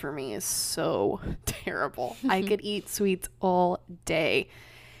sweets for me is so terrible. I could eat sweets all day.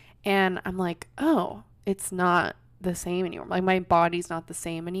 And I'm like, oh, it's not the same anymore. Like my body's not the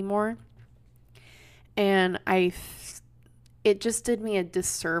same anymore. And it just did me a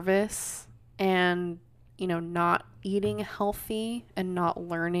disservice, and, you know, not eating healthy and not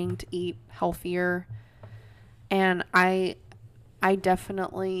learning to eat healthier. And I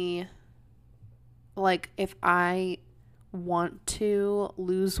definitely, like, if I want to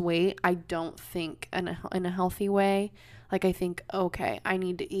lose weight, I don't think in a healthy way. Like, I think, okay, I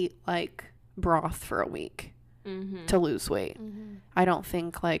need to eat like broth for a week to lose weight. I don't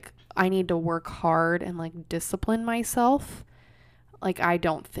think like I need to work hard and like discipline myself. Like, I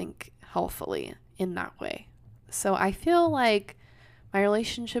don't think healthily in that way. So I feel like my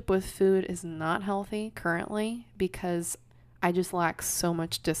relationship with food is not healthy currently because I just lack so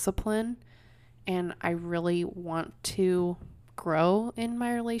much discipline, and I really want to grow in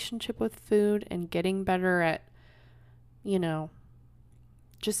my relationship with food and getting better at, you know,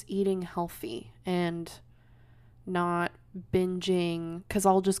 just eating healthy and not binging, because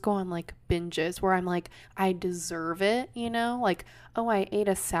I'll just go on like binges where I'm like, I deserve it, you know, like, oh, I ate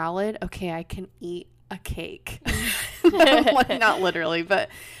a salad, okay, I can eat a cake. Like, not literally, but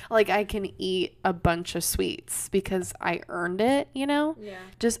like I can eat a bunch of sweets because I earned it, you know.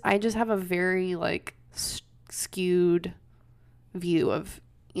 I just have a very like skewed view of,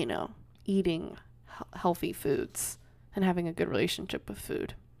 you know, eating healthy foods and having a good relationship with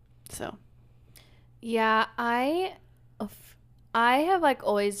food. So yeah, I have like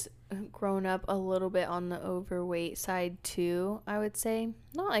always grown up a little bit on the overweight side too, I would say.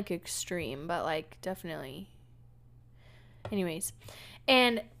 Not like extreme, but like definitely. Anyways,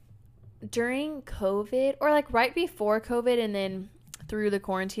 and during COVID, or like right before COVID and then through the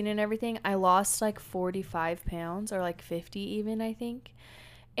quarantine and everything, I lost like 45 pounds, or like 50 even, I think.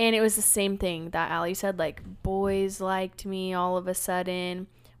 And it was the same thing that Allie said, like boys liked me all of a sudden.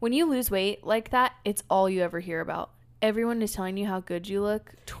 When you lose weight like that, it's all you ever hear about. Everyone is telling you how good you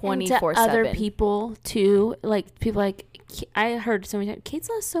look 24/7. Other people too, like people like, I heard so many times, Kate's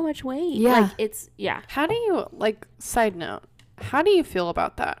lost so much weight. Yeah. Like, it's, yeah. how do you, like, side note, how do you feel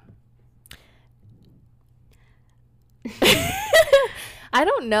about that? I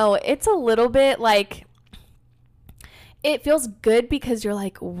don't know. It's a little bit like, it feels good because you're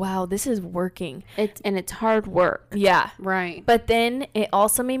like, wow, this is working. It's hard work. Yeah. Right. But then it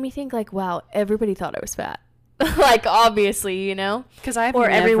also made me think like, wow, everybody thought I was fat. Like, obviously, you know? Because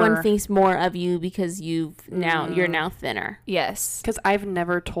everyone thinks more of you because you're now thinner. Yes. Because I've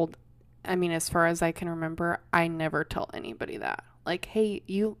never told, I mean, as far as I can remember, I never tell anybody that. Like, hey,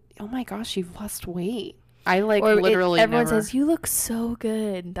 oh my gosh, you've lost weight. I like or literally everyone never. says, you look so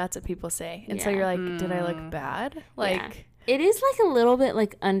good. That's what people say. And so you're like, did I look bad? Like, yeah. It is like a little bit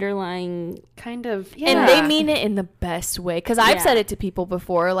like underlying kind of, and they mean it in the best way. Because I've said it to people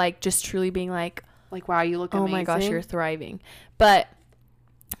before, like just truly being like, Like, wow, you look oh amazing. my gosh, you're thriving. But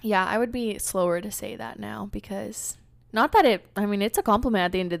yeah, I would be slower to say that now, because not that it's a compliment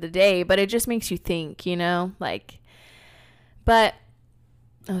at the end of the day, but it just makes you think, like, but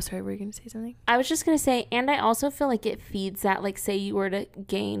oh, sorry, were you going to say something? I was just going to say, and I also feel like it feeds that, like, say you were to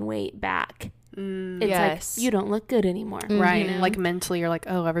gain weight back. It's yes. like, you don't look good anymore. Right. Like, mentally, you're like,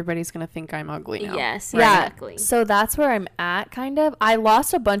 oh, everybody's going to think I'm ugly now. Yes, right. exactly. So that's where I'm at, kind of. I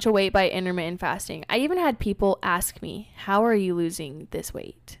lost a bunch of weight by intermittent fasting. I even had people ask me, how are you losing this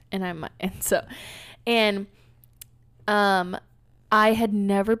weight? I had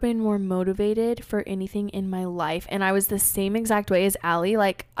never been more motivated for anything in my life. And I was the same exact way as Allie.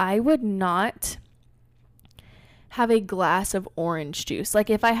 Like, I would not have a glass of orange juice. Like,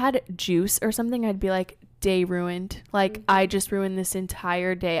 if I had juice or something, I'd be like, day ruined. Like, I just ruined this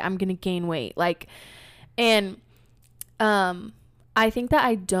entire day. I'm going to gain weight. Like, and I think that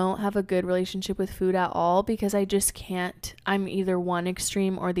I don't have a good relationship with food at all, because I just can't. I'm either one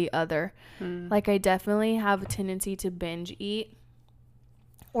extreme or the other. Like, I definitely have a tendency to binge eat,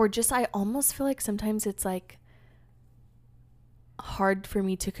 or just, I almost feel like sometimes it's like hard for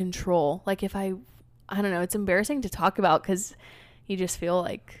me to control. Like, if I don't know, it's embarrassing to talk about, because you just feel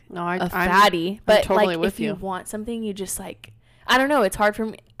like a fatty. But I'm totally like, with if you want something, you just like, I don't know, it's hard for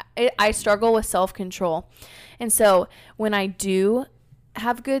me. I struggle with self-control. And so when I do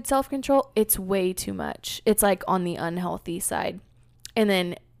have good self-control, it's way too much. It's like on the unhealthy side. And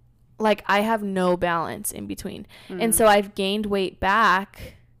then like, I have no balance in between. And so I've gained weight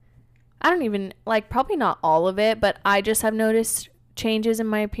back. I don't even, like, probably not all of it, but I just have noticed changes in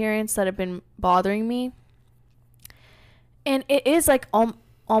my appearance that have been bothering me. And it is like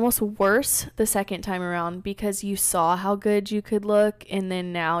almost worse the second time around, because you saw how good you could look, and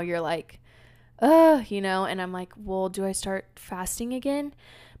then now you're like, and I'm like, well, do I start fasting again?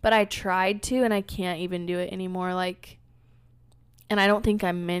 But I tried to, and I can't even do it anymore. Like, and I don't think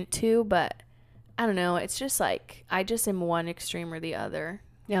I'm meant to, but I don't know. It's just like, I just am one extreme or the other.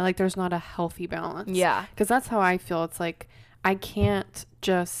 Yeah, like, there's not a healthy balance. Yeah. Because that's how I feel. It's like, I can't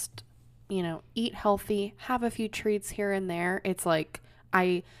just, eat healthy, have a few treats here and there. It's like,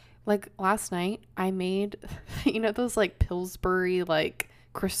 last night, I made, those, like, Pillsbury, like,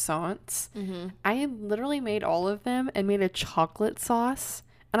 croissants. I literally made all of them and made a chocolate sauce,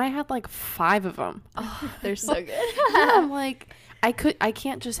 and I had, like, 5 of them. Oh, they're so good. Yeah, I'm like, I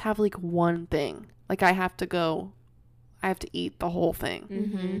can't just have, like, one thing. Like, I have to eat the whole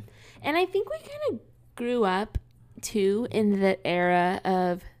thing. And I think we kind of grew up too in the era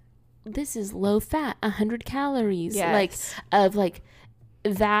of, this is low fat, 100 calories. Yes. Like, of like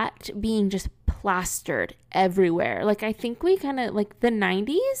that being just plastered everywhere. Like, I think we kind of, like, the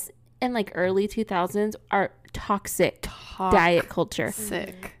 90s and like early 2000s are toxic diet culture.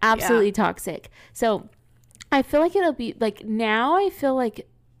 Sick. Absolutely toxic. So I feel like it'll be like, now I feel like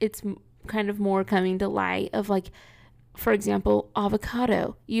it's kind of more coming to light of, like, for example,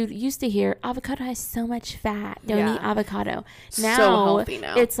 avocado. You used to hear avocado has so much fat. Don't eat avocado. Now, so healthy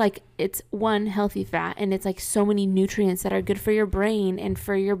now. It's like, it's one healthy fat, and it's like so many nutrients that are good for your brain and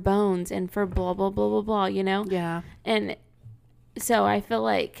for your bones and for blah, blah, blah, blah, blah, Yeah. And so I feel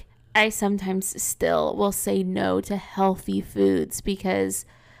like I sometimes still will say no to healthy foods because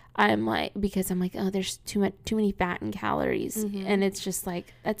I'm like, oh, there's too many fat and calories. And it's just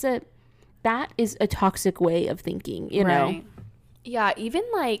like, that is a toxic way of thinking, you know? Yeah, even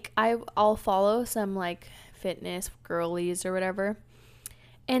like I'll follow some like fitness girlies or whatever,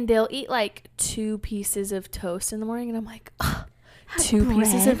 and they'll eat like 2 pieces of toast in the morning, and I'm like, 2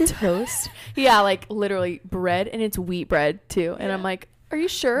 pieces of toast? Yeah, like literally bread, and it's wheat bread too. And I'm like, are you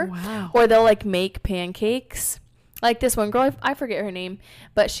sure? Wow. Or they'll like make pancakes. Like this one girl, I forget her name,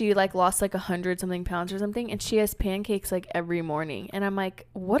 but she like lost like 100 something pounds or something, and she has pancakes like every morning. And I'm like,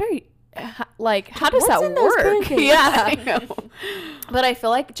 what are you? How does that work? Yeah, I know. But I feel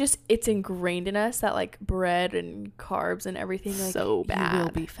like just it's ingrained in us that like bread and carbs and everything, like, so bad. You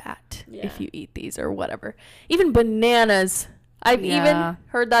will be fat if you eat these or whatever. Even bananas. I've even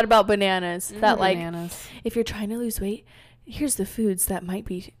heard that about bananas. That like, if you're trying to lose weight, here's the foods that might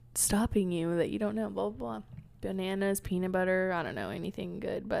be stopping you that you don't know. Blah blah blah. Bananas, peanut butter. I don't know anything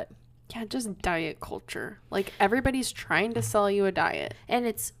good, but yeah, just diet culture. Like, everybody's trying to sell you a diet, and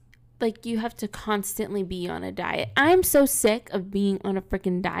it's like, you have to constantly be on a diet. I'm so sick of being on a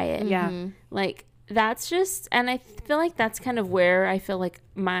freaking diet. Yeah. Like, that's just, and I feel like that's kind of where I feel like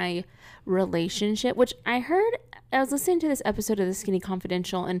my relationship, which I was listening to this episode of The Skinny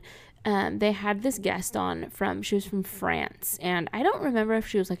Confidential, and they had this guest on she was from France, and I don't remember if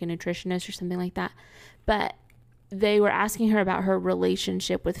she was like a nutritionist or something like that, but they were asking her about her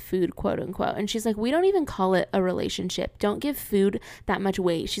relationship with food, quote unquote. And she's like, we don't even call it a relationship. Don't give food that much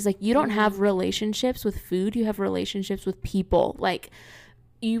weight. She's like, you don't have relationships with food. You have relationships with people. Like,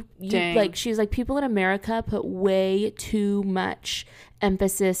 you like, she's like, people in America put way too much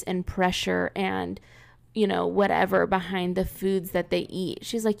emphasis and pressure and, you know, whatever behind the foods that they eat.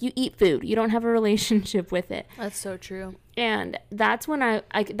 She's like, you eat food. You don't have a relationship with it. That's so true. And that's when I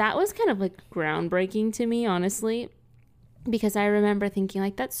that was kind of like groundbreaking to me, honestly, because I remember thinking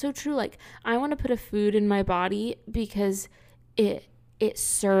like, that's so true. Like, I want to put a food in my body because it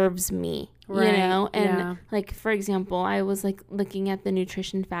serves me, Right. you know? And Yeah. like, for example, I was like looking at the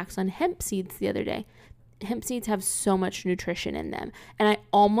nutrition facts on hemp seeds the other day. Hemp seeds have so much nutrition in them, and I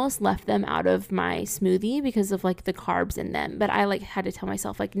almost left them out of my smoothie because of like the carbs in them. But I like had to tell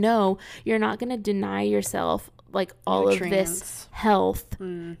myself like, no, you're not going to deny yourself like all of this Nutrients. health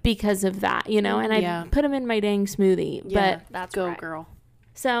because of that, you know? And Yeah. I put them in my dang smoothie. Yeah. But That's Go right. girl.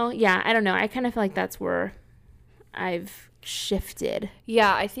 so yeah, I don't know. I kind of feel like that's where I've shifted.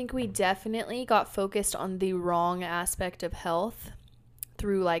 Yeah, I think we definitely got focused on the wrong aspect of health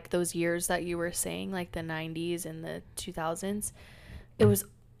through like those years that you were saying, like the 90s and the 2000s. It was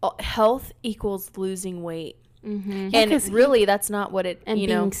health equals losing weight. Mm-hmm. Yeah, And 'cause really, that's not what it, And you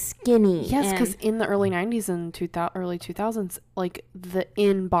being know. skinny. Yes, and- because in the early 90s and early 2000s, like the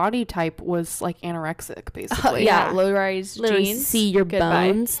in body type was like anorexic, basically. Yeah, Yeah. low-rise literally jeans. see your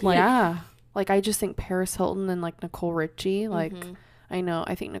Goodbye. bones. Like, yeah. Like, I just think Paris Hilton and like Nicole Richie, like, Mhm.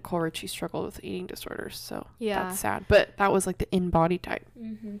 I think Nicole Richie struggled with eating disorders, so Yeah. that's sad. But that was like the in body type.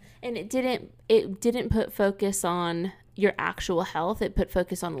 mm-hmm. And it didn't put focus on your actual health. It put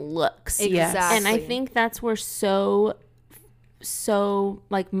focus on looks. Yes. Exactly. And I think that's where so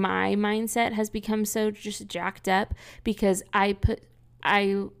like my mindset has become so just jacked up because I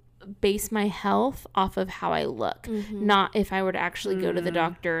base my health off of how I look, not if I were to actually go to the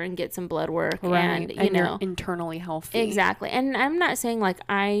doctor and get some blood work and you know, you're internally healthy. exactly. And I'm not saying like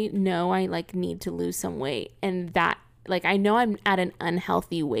I know I like need to lose some weight and that like I know I'm at an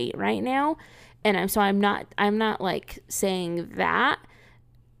unhealthy weight right now, and I'm not like saying that,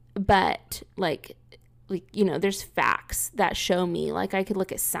 but like you know, there's facts that show me, like I could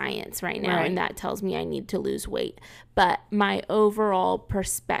look at science right now Right. and that tells me I need to lose weight. But my overall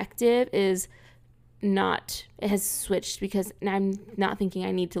perspective is it has switched because I'm not thinking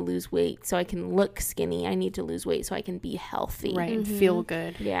I need to lose weight so I can look skinny. I need to lose weight so I can be healthy. Right, and feel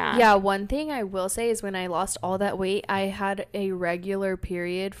good. Yeah. Yeah, one thing I will say is when I lost all that weight, I had a regular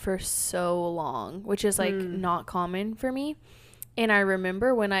period for so long, which is like not common for me. And I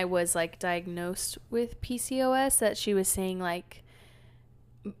remember when I was like diagnosed with PCOS that she was saying like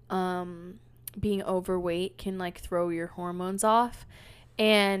being overweight can like throw your hormones off.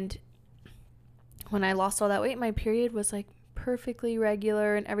 And when I lost all that weight, my period was like perfectly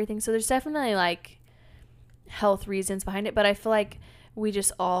regular and everything. So there's definitely like health reasons behind it, but I feel like we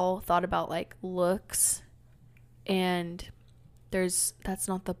just all thought about like looks, and that's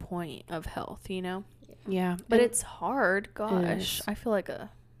not the point of health, you know? Yeah, But and- it's hard. Gosh, is. I feel like a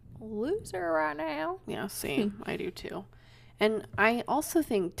loser right now. Yeah, same. I do too. And I also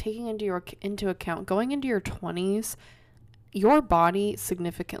think taking into account going into your 20s, your body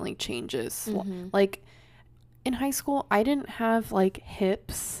significantly changes. Like in high school, I didn't have like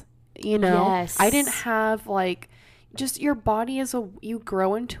hips, you know. Yes. I didn't have like just your body you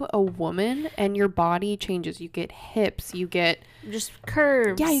grow into a woman and your body changes. You get hips, you get Just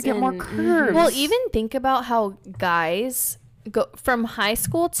curves. Yeah, you get more and- curves. Well, even think about how guys go from high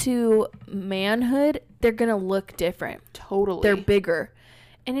school to manhood, they're going to look different. totally. They're bigger.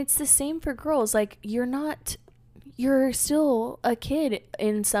 And it's the same for girls. Like you're still a kid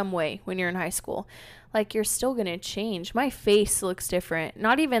in some way when you're in high school. Like you're still going to change. My face looks different.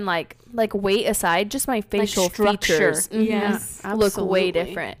 Not even like weight aside, just my facial structure. features Yes. look way Absolutely.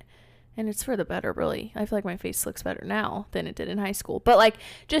 different. And it's for the better, really. I feel like my face looks better now than it did in high school. But like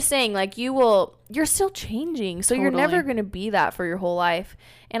just saying, like you're still changing. So you're never Totally. going to be that for your whole life.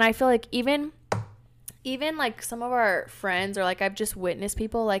 And I feel like even like some of our friends, or like I've just witnessed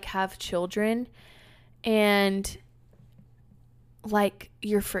people like have children and like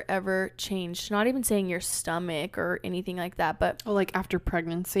you're forever changed. Not even saying your stomach or anything like that, but Oh, like after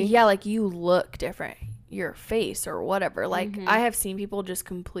pregnancy. yeah, like you look different, your face or whatever. Like I have seen people just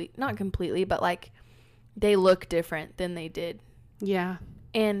not completely, but like they look different than they did. Yeah.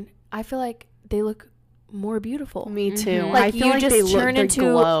 And I feel like they look more beautiful. Me too. Like I feel you like just they look turn they into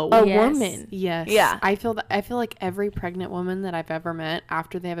glow. a Yes. woman. Yes. Yeah. I feel like every pregnant woman that I've ever met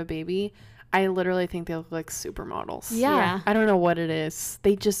after they have a baby, I literally think they look like supermodels. Yeah. I don't know what it is.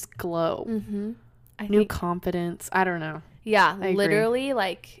 They just glow. Mm-hmm. New confidence. I don't know. Yeah, I agree. literally,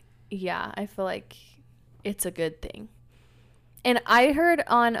 like, yeah, I feel like it's a good thing. And I heard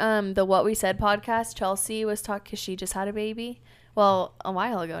on the What We Said podcast, Chelsea was talking, because she just had a baby. Well, a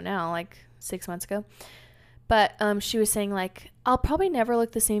while ago now, like 6 months ago. But she was saying, like, I'll probably never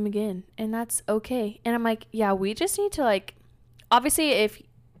look the same again, and that's okay. And I'm like, yeah, we just need to, like, obviously, if,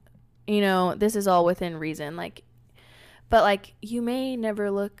 you know, this is all within reason, like, but, like, you may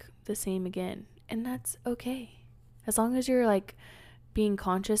never look the same again, and that's okay. As long as you're, like, being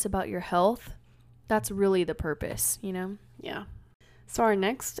conscious about your health, that's really the purpose, you know? Yeah. So our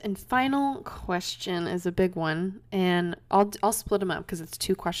next and final question is a big one, and I'll split them up because it's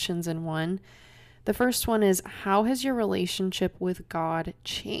 2 questions in one. The first one is, how has your relationship with God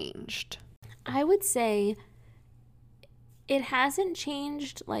changed? I would say it hasn't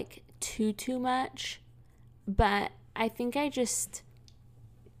changed like too much, but I think I just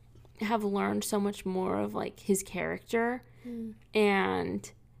have learned so much more of like his character,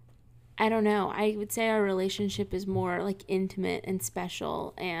 and I don't know, I would say our relationship is more like intimate and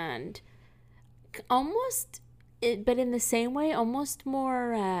special and almost but in the same way almost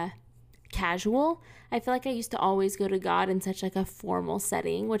more casual. I feel like I used to always go to God in such like a formal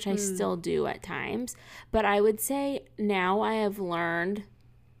setting, which I still do at times, but I would say now I have learned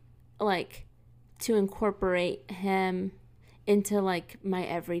like to incorporate him into like my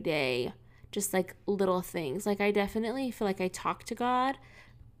everyday, just like little things. Like I definitely feel like I talk to God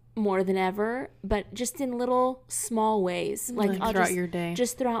more than ever, but just in little small ways, like I'll throughout just your day,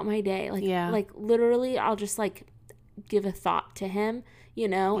 just throughout my day, like yeah, like literally I'll just like give a thought to him, you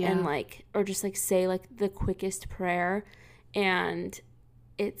know, and like, or just like say like the quickest prayer, and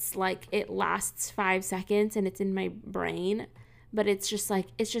it's like it lasts 5 seconds and it's in my brain, but it's just like,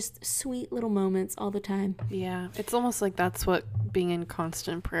 it's just sweet little moments all the time. Yeah, it's almost like that's what being in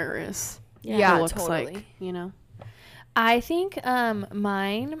constant prayer is. Yeah, looks totally. like, you know. I think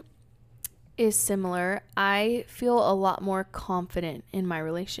mine is similar. I feel a lot more confident in my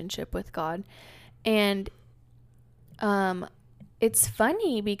relationship with God. And it's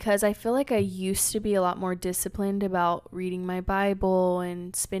funny because I feel like I used to be a lot more disciplined about reading my Bible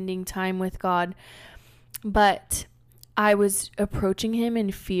and spending time with God. But I was approaching him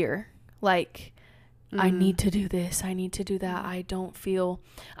in fear. Like, I need to do this. I need to do that. I didn't feel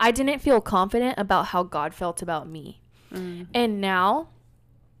confident about how God felt about me. And now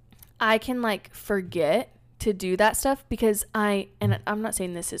I can like forget to do that stuff because and I'm not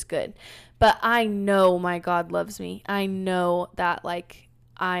saying this is good, but I know my God loves me. I know that like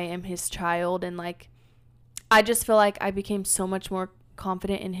I am his child, and like I just feel like I became so much more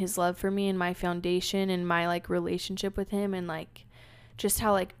confident in his love for me and my foundation and my like relationship with him, and like just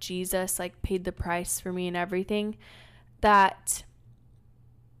how like Jesus like paid the price for me and everything, that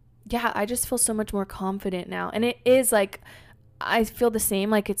yeah, I just feel so much more confident now. And it is like, I feel the same,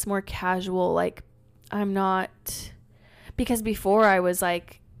 like it's more casual, like I'm not, because before I was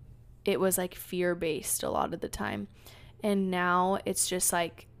like, it was like fear based a lot of the time, and now it's just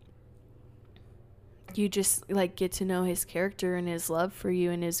like you just like get to know his character and his love for you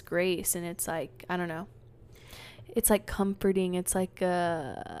and his grace, and it's like, I don't know, it's like comforting. It's like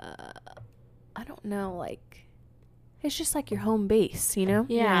I don't know, like it's just like your home base, you know?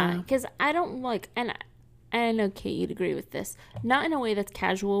 Yeah, because I don't like, and I know Kate, you'd agree with this, not in a way that's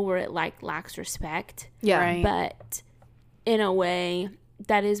casual where it like lacks respect, Yeah, right. but in a way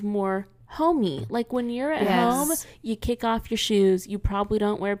that is more homey. Like when you're at home, you kick off your shoes, you probably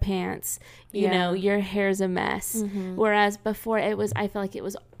don't wear pants, you know, your hair's a mess. Whereas before it was, I feel like it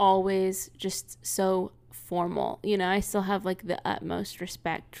was always just so formal, you know. I still have like the utmost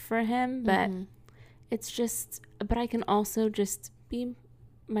respect for him, but it's just, but I can also just be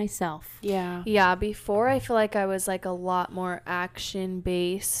myself. Yeah, before I feel like I was like a lot more action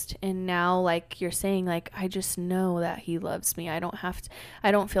based, and now like you're saying, like I just know that he loves me. I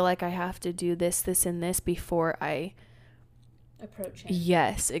don't feel like I have to do this and this before I approach him.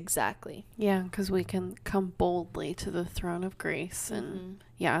 Yes, exactly. Yeah, because we can come boldly to the throne of grace, and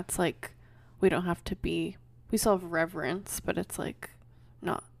yeah, it's like we don't have to be, we still have reverence, but it's like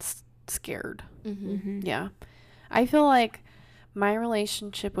not scared. Yeah, I feel like my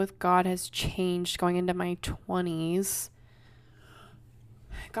relationship with God has changed going into my 20s.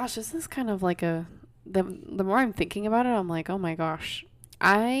 Gosh, this is kind of like the more I'm thinking about it, I'm like, oh my gosh.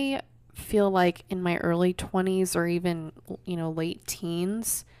 I feel like in my early 20s or even, you know, late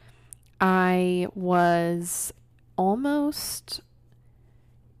teens, I've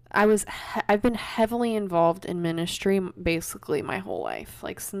been heavily involved in ministry basically my whole life,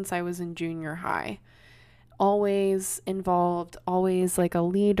 like since I was in junior high. Always involved, always like a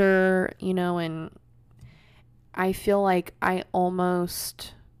leader, you know, in I feel like I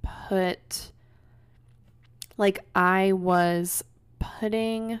almost put, like, I was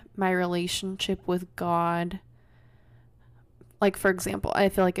putting my relationship with God, like, for example, I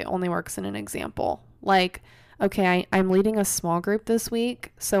feel like it only works in an example. Like, okay, I'm leading a small group this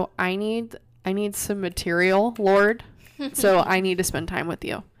week, so I need some material, Lord. So I need to spend time with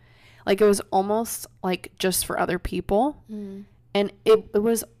you. Like, it was almost like just for other people. Mm. And it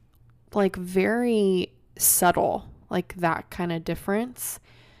was like very subtle, like that kind of difference.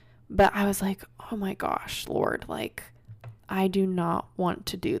 But I was like, oh my gosh, Lord, like, I do not want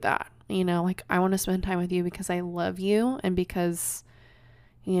to do that. You know, like, I want to spend time with you because I love you, and because,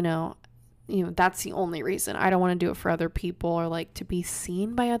 you know, that's the only reason. I don't want to do it for other people or like to be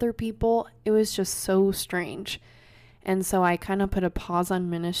seen by other people. It was just so strange. And so I kind of put a pause on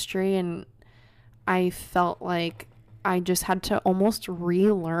ministry, and I felt like I just had to almost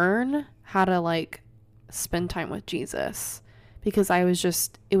relearn how to like spend time with Jesus, because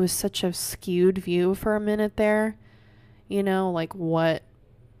it was such a skewed view for a minute there, like what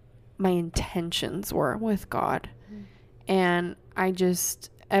my intentions were with God. Mm. And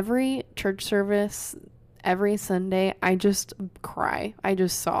every church service, every Sunday, I just cry. I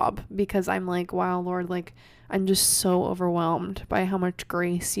just sob, because I'm like, wow, Lord, like, I'm just so overwhelmed by how much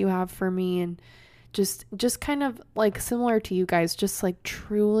grace you have for me. And just kind of like similar to you guys, just like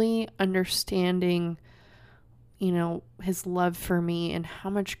truly understanding, his love for me and how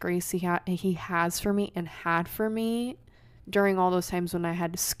much grace he has for me and had for me during all those times when I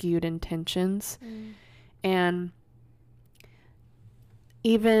had skewed intentions. And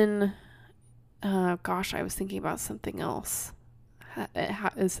even, I was thinking about something else.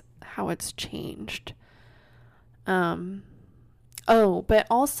 How it's changed. But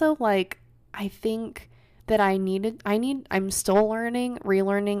also, like, I think that I'm still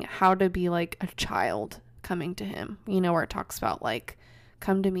relearning how to be like a child coming to him, where it talks about like,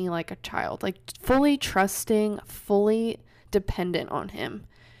 come to me like a child, like fully trusting, fully dependent on him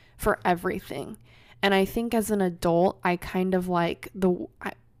for everything. And I think as an adult, I kind of like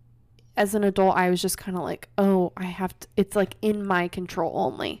as an adult, I was just kind of like, oh, it's like in my control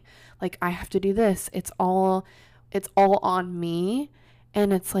only. Like, I have to do this. It's all on me.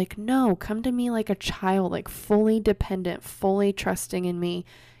 And it's like, no, come to me like a child, like fully dependent, fully trusting in me.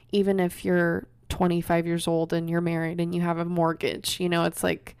 Even if you're 25 years old and you're married and you have a mortgage, it's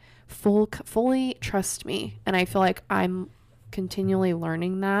like fully trust me. And I feel like I'm continually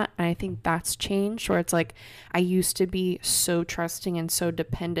learning that. And I think that's changed, where it's like, I used to be so trusting and so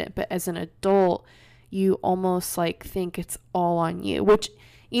dependent, but as an adult, you almost like think it's all on you, which,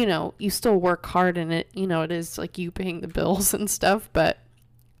 you still work hard in it, it is like you paying the bills and stuff, but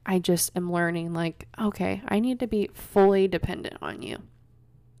I just am learning like, okay, I need to be fully dependent on you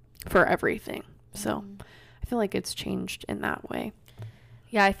for everything. So I feel like it's changed in that way.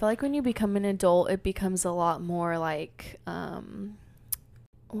 Yeah, I feel like when you become an adult, it becomes a lot more like,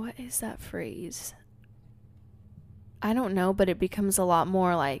 what is that phrase? I don't know, but it becomes a lot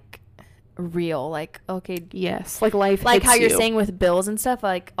more like real. Like, okay. Yes. Like life like hits how you're you. saying with bills and stuff,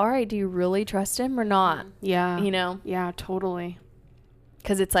 like, all right, do you really trust him or not? Yeah. Yeah, totally.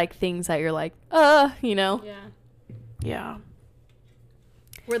 Because it's like things that you're like, Yeah.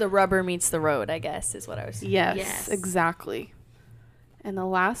 Where the rubber meets the road, I guess, is what I was saying. Yes, exactly. And the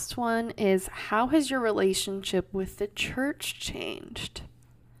last one is, how has your relationship with the church changed?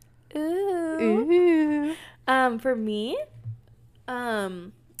 Ooh. For me,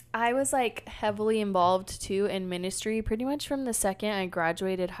 I was like heavily involved too in ministry pretty much from the second I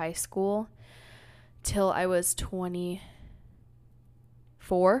graduated high school till I was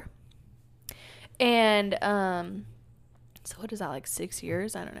 24. And so what is that, like 6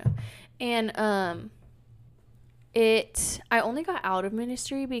 years? I don't know. And I only got out of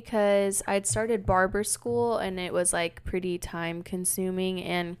ministry because I'd started barber school, and it was like pretty time consuming,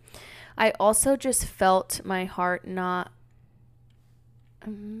 and I also just felt my heart not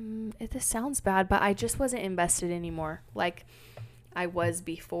this sounds bad, but I just wasn't invested anymore like I was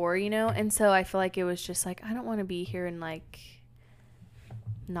before, and so I feel like it was just like, I don't want to be here and like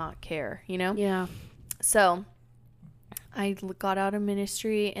not care, Yeah. So I got out of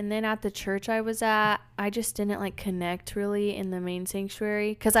ministry, and then at the church I was at, I just didn't like connect really in the main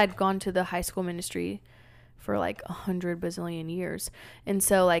sanctuary, because I'd gone to the high school ministry for like 100 bazillion years, and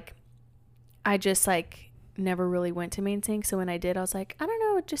so like I just like never really went to main sank. So when I did, I was like, I don't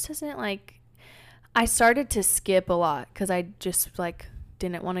know, it just doesn't like, I started to skip a lot because I just like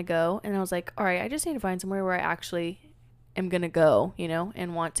didn't want to go, and I was like, all right, I just need to find somewhere where I actually am gonna go,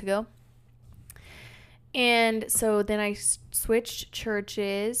 and want to go. And so then I switched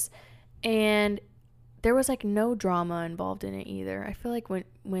churches, and there was like no drama involved in it either. I feel like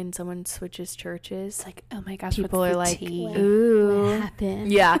when someone switches churches, It's like, oh my gosh, people what's are the like, tea? ooh, What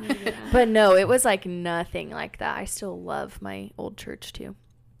happened? yeah. Yeah. But no, it was like nothing like that. I still love my old church too.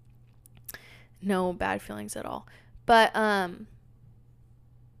 No bad feelings at all. But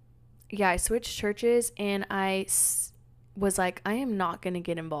yeah, I switched churches, and was like, I am not going to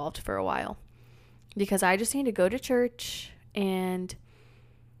get involved for a while because I just need to go to church and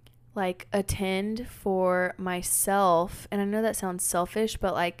like attend for myself. And I know that sounds selfish,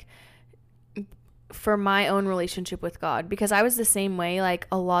 but like for my own relationship with God, because I was the same way. Like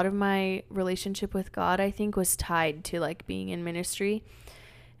a lot of my relationship with God, I think, was tied to like being in ministry.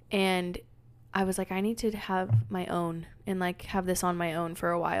 And I was like, I need to have my own and like have this on my own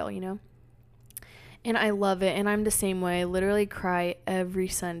for a while, you know? And I love it. And I'm the same way. I literally cry every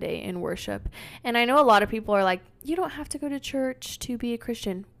Sunday in worship. And I know a lot of people are like, you don't have to go to church to be a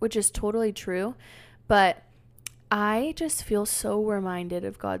Christian, which is totally true. But I just feel so reminded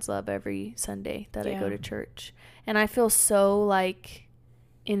of God's love every Sunday that I go to church. And I feel so like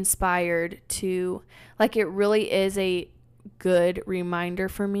inspired to, like, it really is a good reminder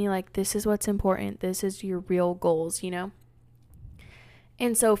for me. Like, this is what's important. This is your real goals, you know?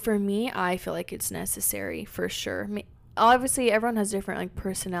 And so for me, I feel like it's necessary for sure. Obviously, everyone has different like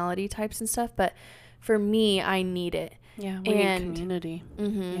personality types and stuff, but for me, I need it. Yeah, we need community.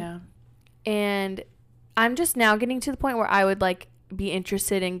 Mm-hmm. Yeah. And I'm just now getting to the point where I would like be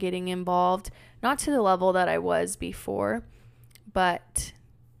interested in getting involved, not to the level that I was before, but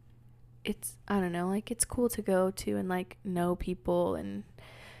it's, I don't know, like it's cool to go to and like know people, and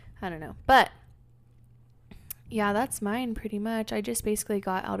I don't know. But yeah, that's mine pretty much. I just basically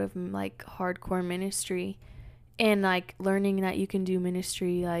got out of like hardcore ministry and like learning that you can do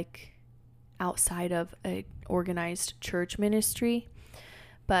ministry like outside of a organized church ministry.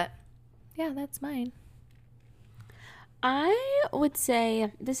 But yeah, that's mine. I would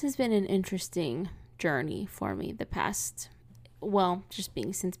say this has been an interesting journey for me the past, well, just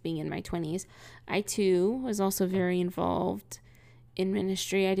since being in my 20s. I too was also very involved in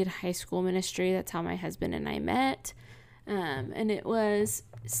ministry. I did high school ministry. That's how my husband and I met. And it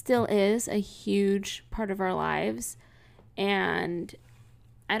still is a huge part of our lives. And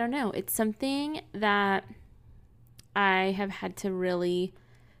I don't know, it's something that I have had to really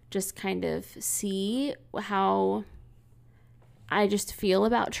just kind of see how I just feel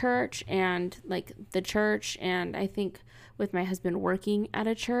about church and like the church. And I think with my husband working at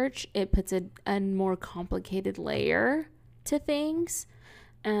a church, it puts a more complicated layer to things,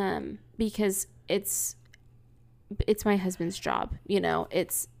 because it's my husband's job, you know.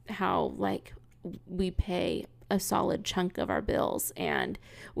 It's how like we pay a solid chunk of our bills, and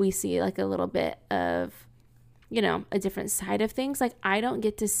we see like a little bit of, you know, a different side of things. Like I don't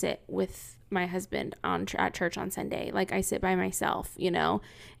get to sit with my husband at church on Sunday. Like I sit by myself, you know.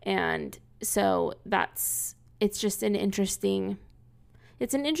 And so it's just an interesting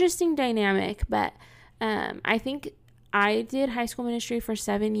dynamic. But I think I did high school ministry for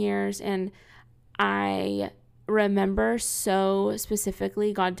 7 years, and I remember so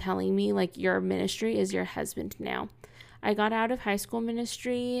specifically God telling me, like, your ministry is your husband now. I got out of high school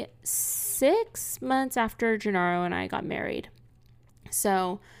ministry 6 months after Gennaro and I got married.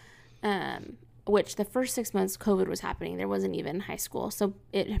 So, which the first 6 months COVID was happening. There wasn't even high school. So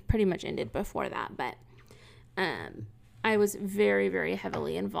it pretty much ended before that. But I was very, very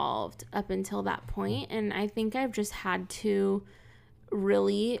heavily involved up until that point. And I think I've just had to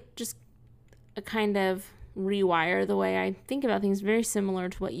really just kind of rewire the way I think about things, very similar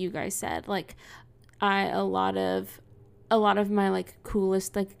to what you guys said. Like a lot of my like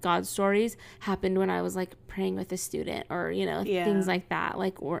coolest like God stories happened when I was like praying with a student, or, you know, things like that.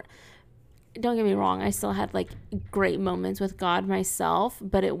 Like, or don't get me wrong, I still had like great moments with God myself,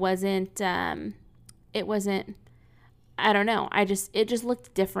 but it wasn't I don't know. It just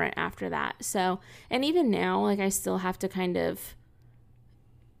looked different after that. So, and even now, like I still have to kind of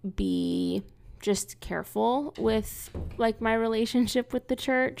be just careful with like my relationship with the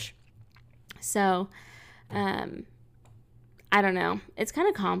church. So, I don't know. It's kind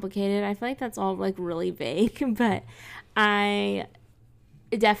of complicated. I feel like that's all like really vague, but I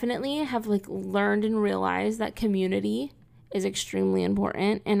definitely have like learned and realized that community is extremely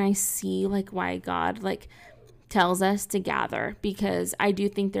important. And I see like why God like tells us to gather, because I do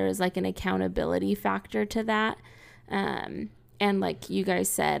think there is like an accountability factor to that. And like you guys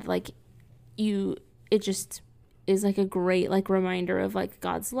said, like it just is like a great like reminder of like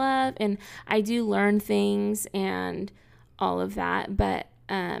God's love. And I do learn things and all of that, but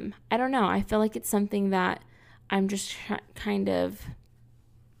I don't know. I feel like it's something that I'm just kind of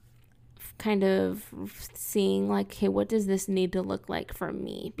kind of seeing like, hey, what does this need to look like for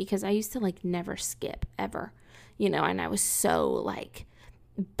me? Because I used to like never skip ever, you know, and I was so like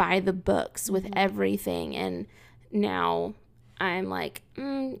by the books with everything. And now I'm like,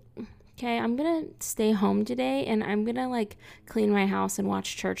 okay, I'm going to stay home today and I'm going to like clean my house and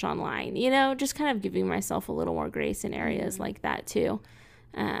watch church online, you know, just kind of giving myself a little more grace in areas like that too.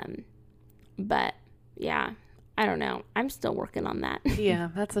 But yeah, I don't know. I'm still working on that. Yeah,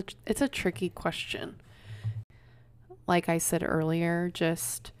 it's a tricky question. Like I said earlier,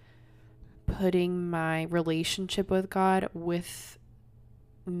 just putting my relationship with God with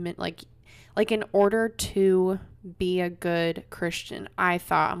like in order to be a good Christian,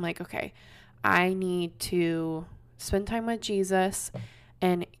 I'm like, okay, I need to spend time with Jesus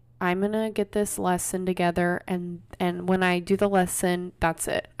and I'm going to get this lesson together. And when I do the lesson, that's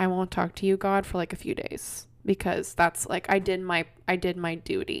it. I won't talk to you, God, for like a few days because that's like, I did my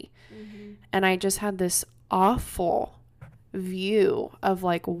duty. And I just had this awful view of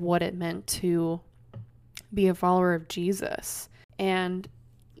like what it meant to be a follower of Jesus. And,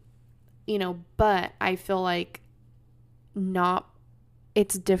 you know, but I feel like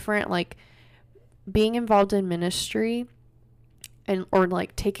it's different, like being involved in ministry or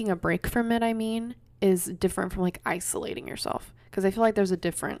like taking a break from it, is different from like isolating yourself. Because I feel like there's a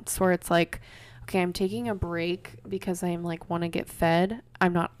difference where it's like, okay, I'm taking a break because I'm like want to get fed.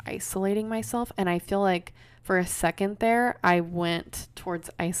 I'm not isolating myself. And I feel like for a second there, I went towards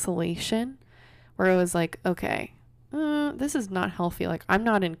isolation where it was like, okay, this is not healthy. Like I'm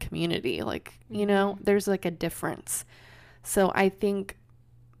not in community. Like, you know, there's like a difference. So I think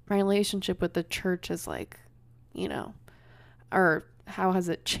my relationship with the church is like, you know, or how has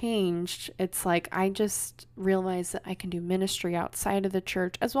it changed? It's like I just realized that I can do ministry outside of the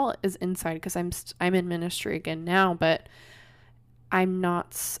church as well as inside because I'm in ministry again now, but I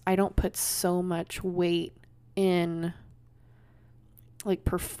don't put so much weight in like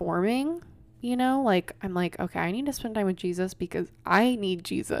performing, you know, like I'm like, okay, I need to spend time with Jesus because I need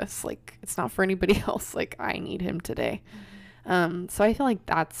Jesus. Like it's not for anybody else. Like I need him today. So I feel like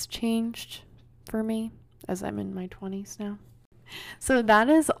that's changed for me as I'm in my 20s now. So that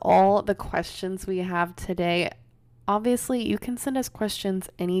is all the questions we have today. Obviously, you can send us questions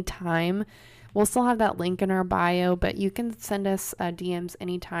anytime. We'll still have that link in our bio, but you can send us DMs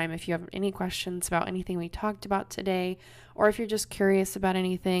anytime if you have any questions about anything we talked about today, or if you're just curious about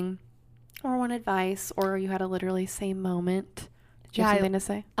anything, or want advice, or you had a literally same moment. Did you have something to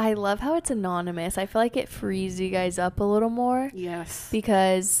say? I love how it's anonymous. I feel like it frees you guys up a little more. Yes.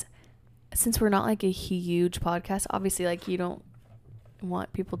 Because since we're not like a huge podcast, obviously like you don't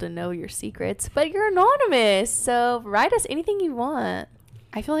want people to know your secrets, but you're anonymous. So write us anything you want.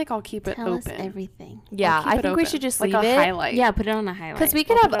 I feel like I'll keep it Tell open. us everything. Yeah, I think we should just like leave a it. Highlight. Yeah, put it on a highlight. Because we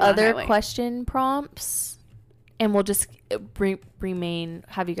could I'll have put it on a other highlight. question prompts, and we'll just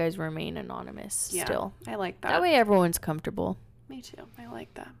have you guys remain anonymous still. I like that. That way everyone's comfortable. Me too. I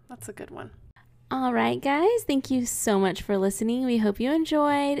like that. That's a good one. All right, guys. Thank you so much for listening. We hope you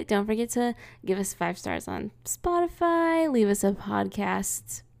enjoyed. Don't forget to give us 5 stars on Spotify. Leave us a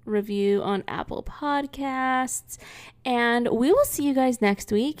podcast review on Apple Podcasts. And we will see you guys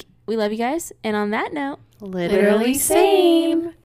next week. We love you guys. And on that note, Literally same.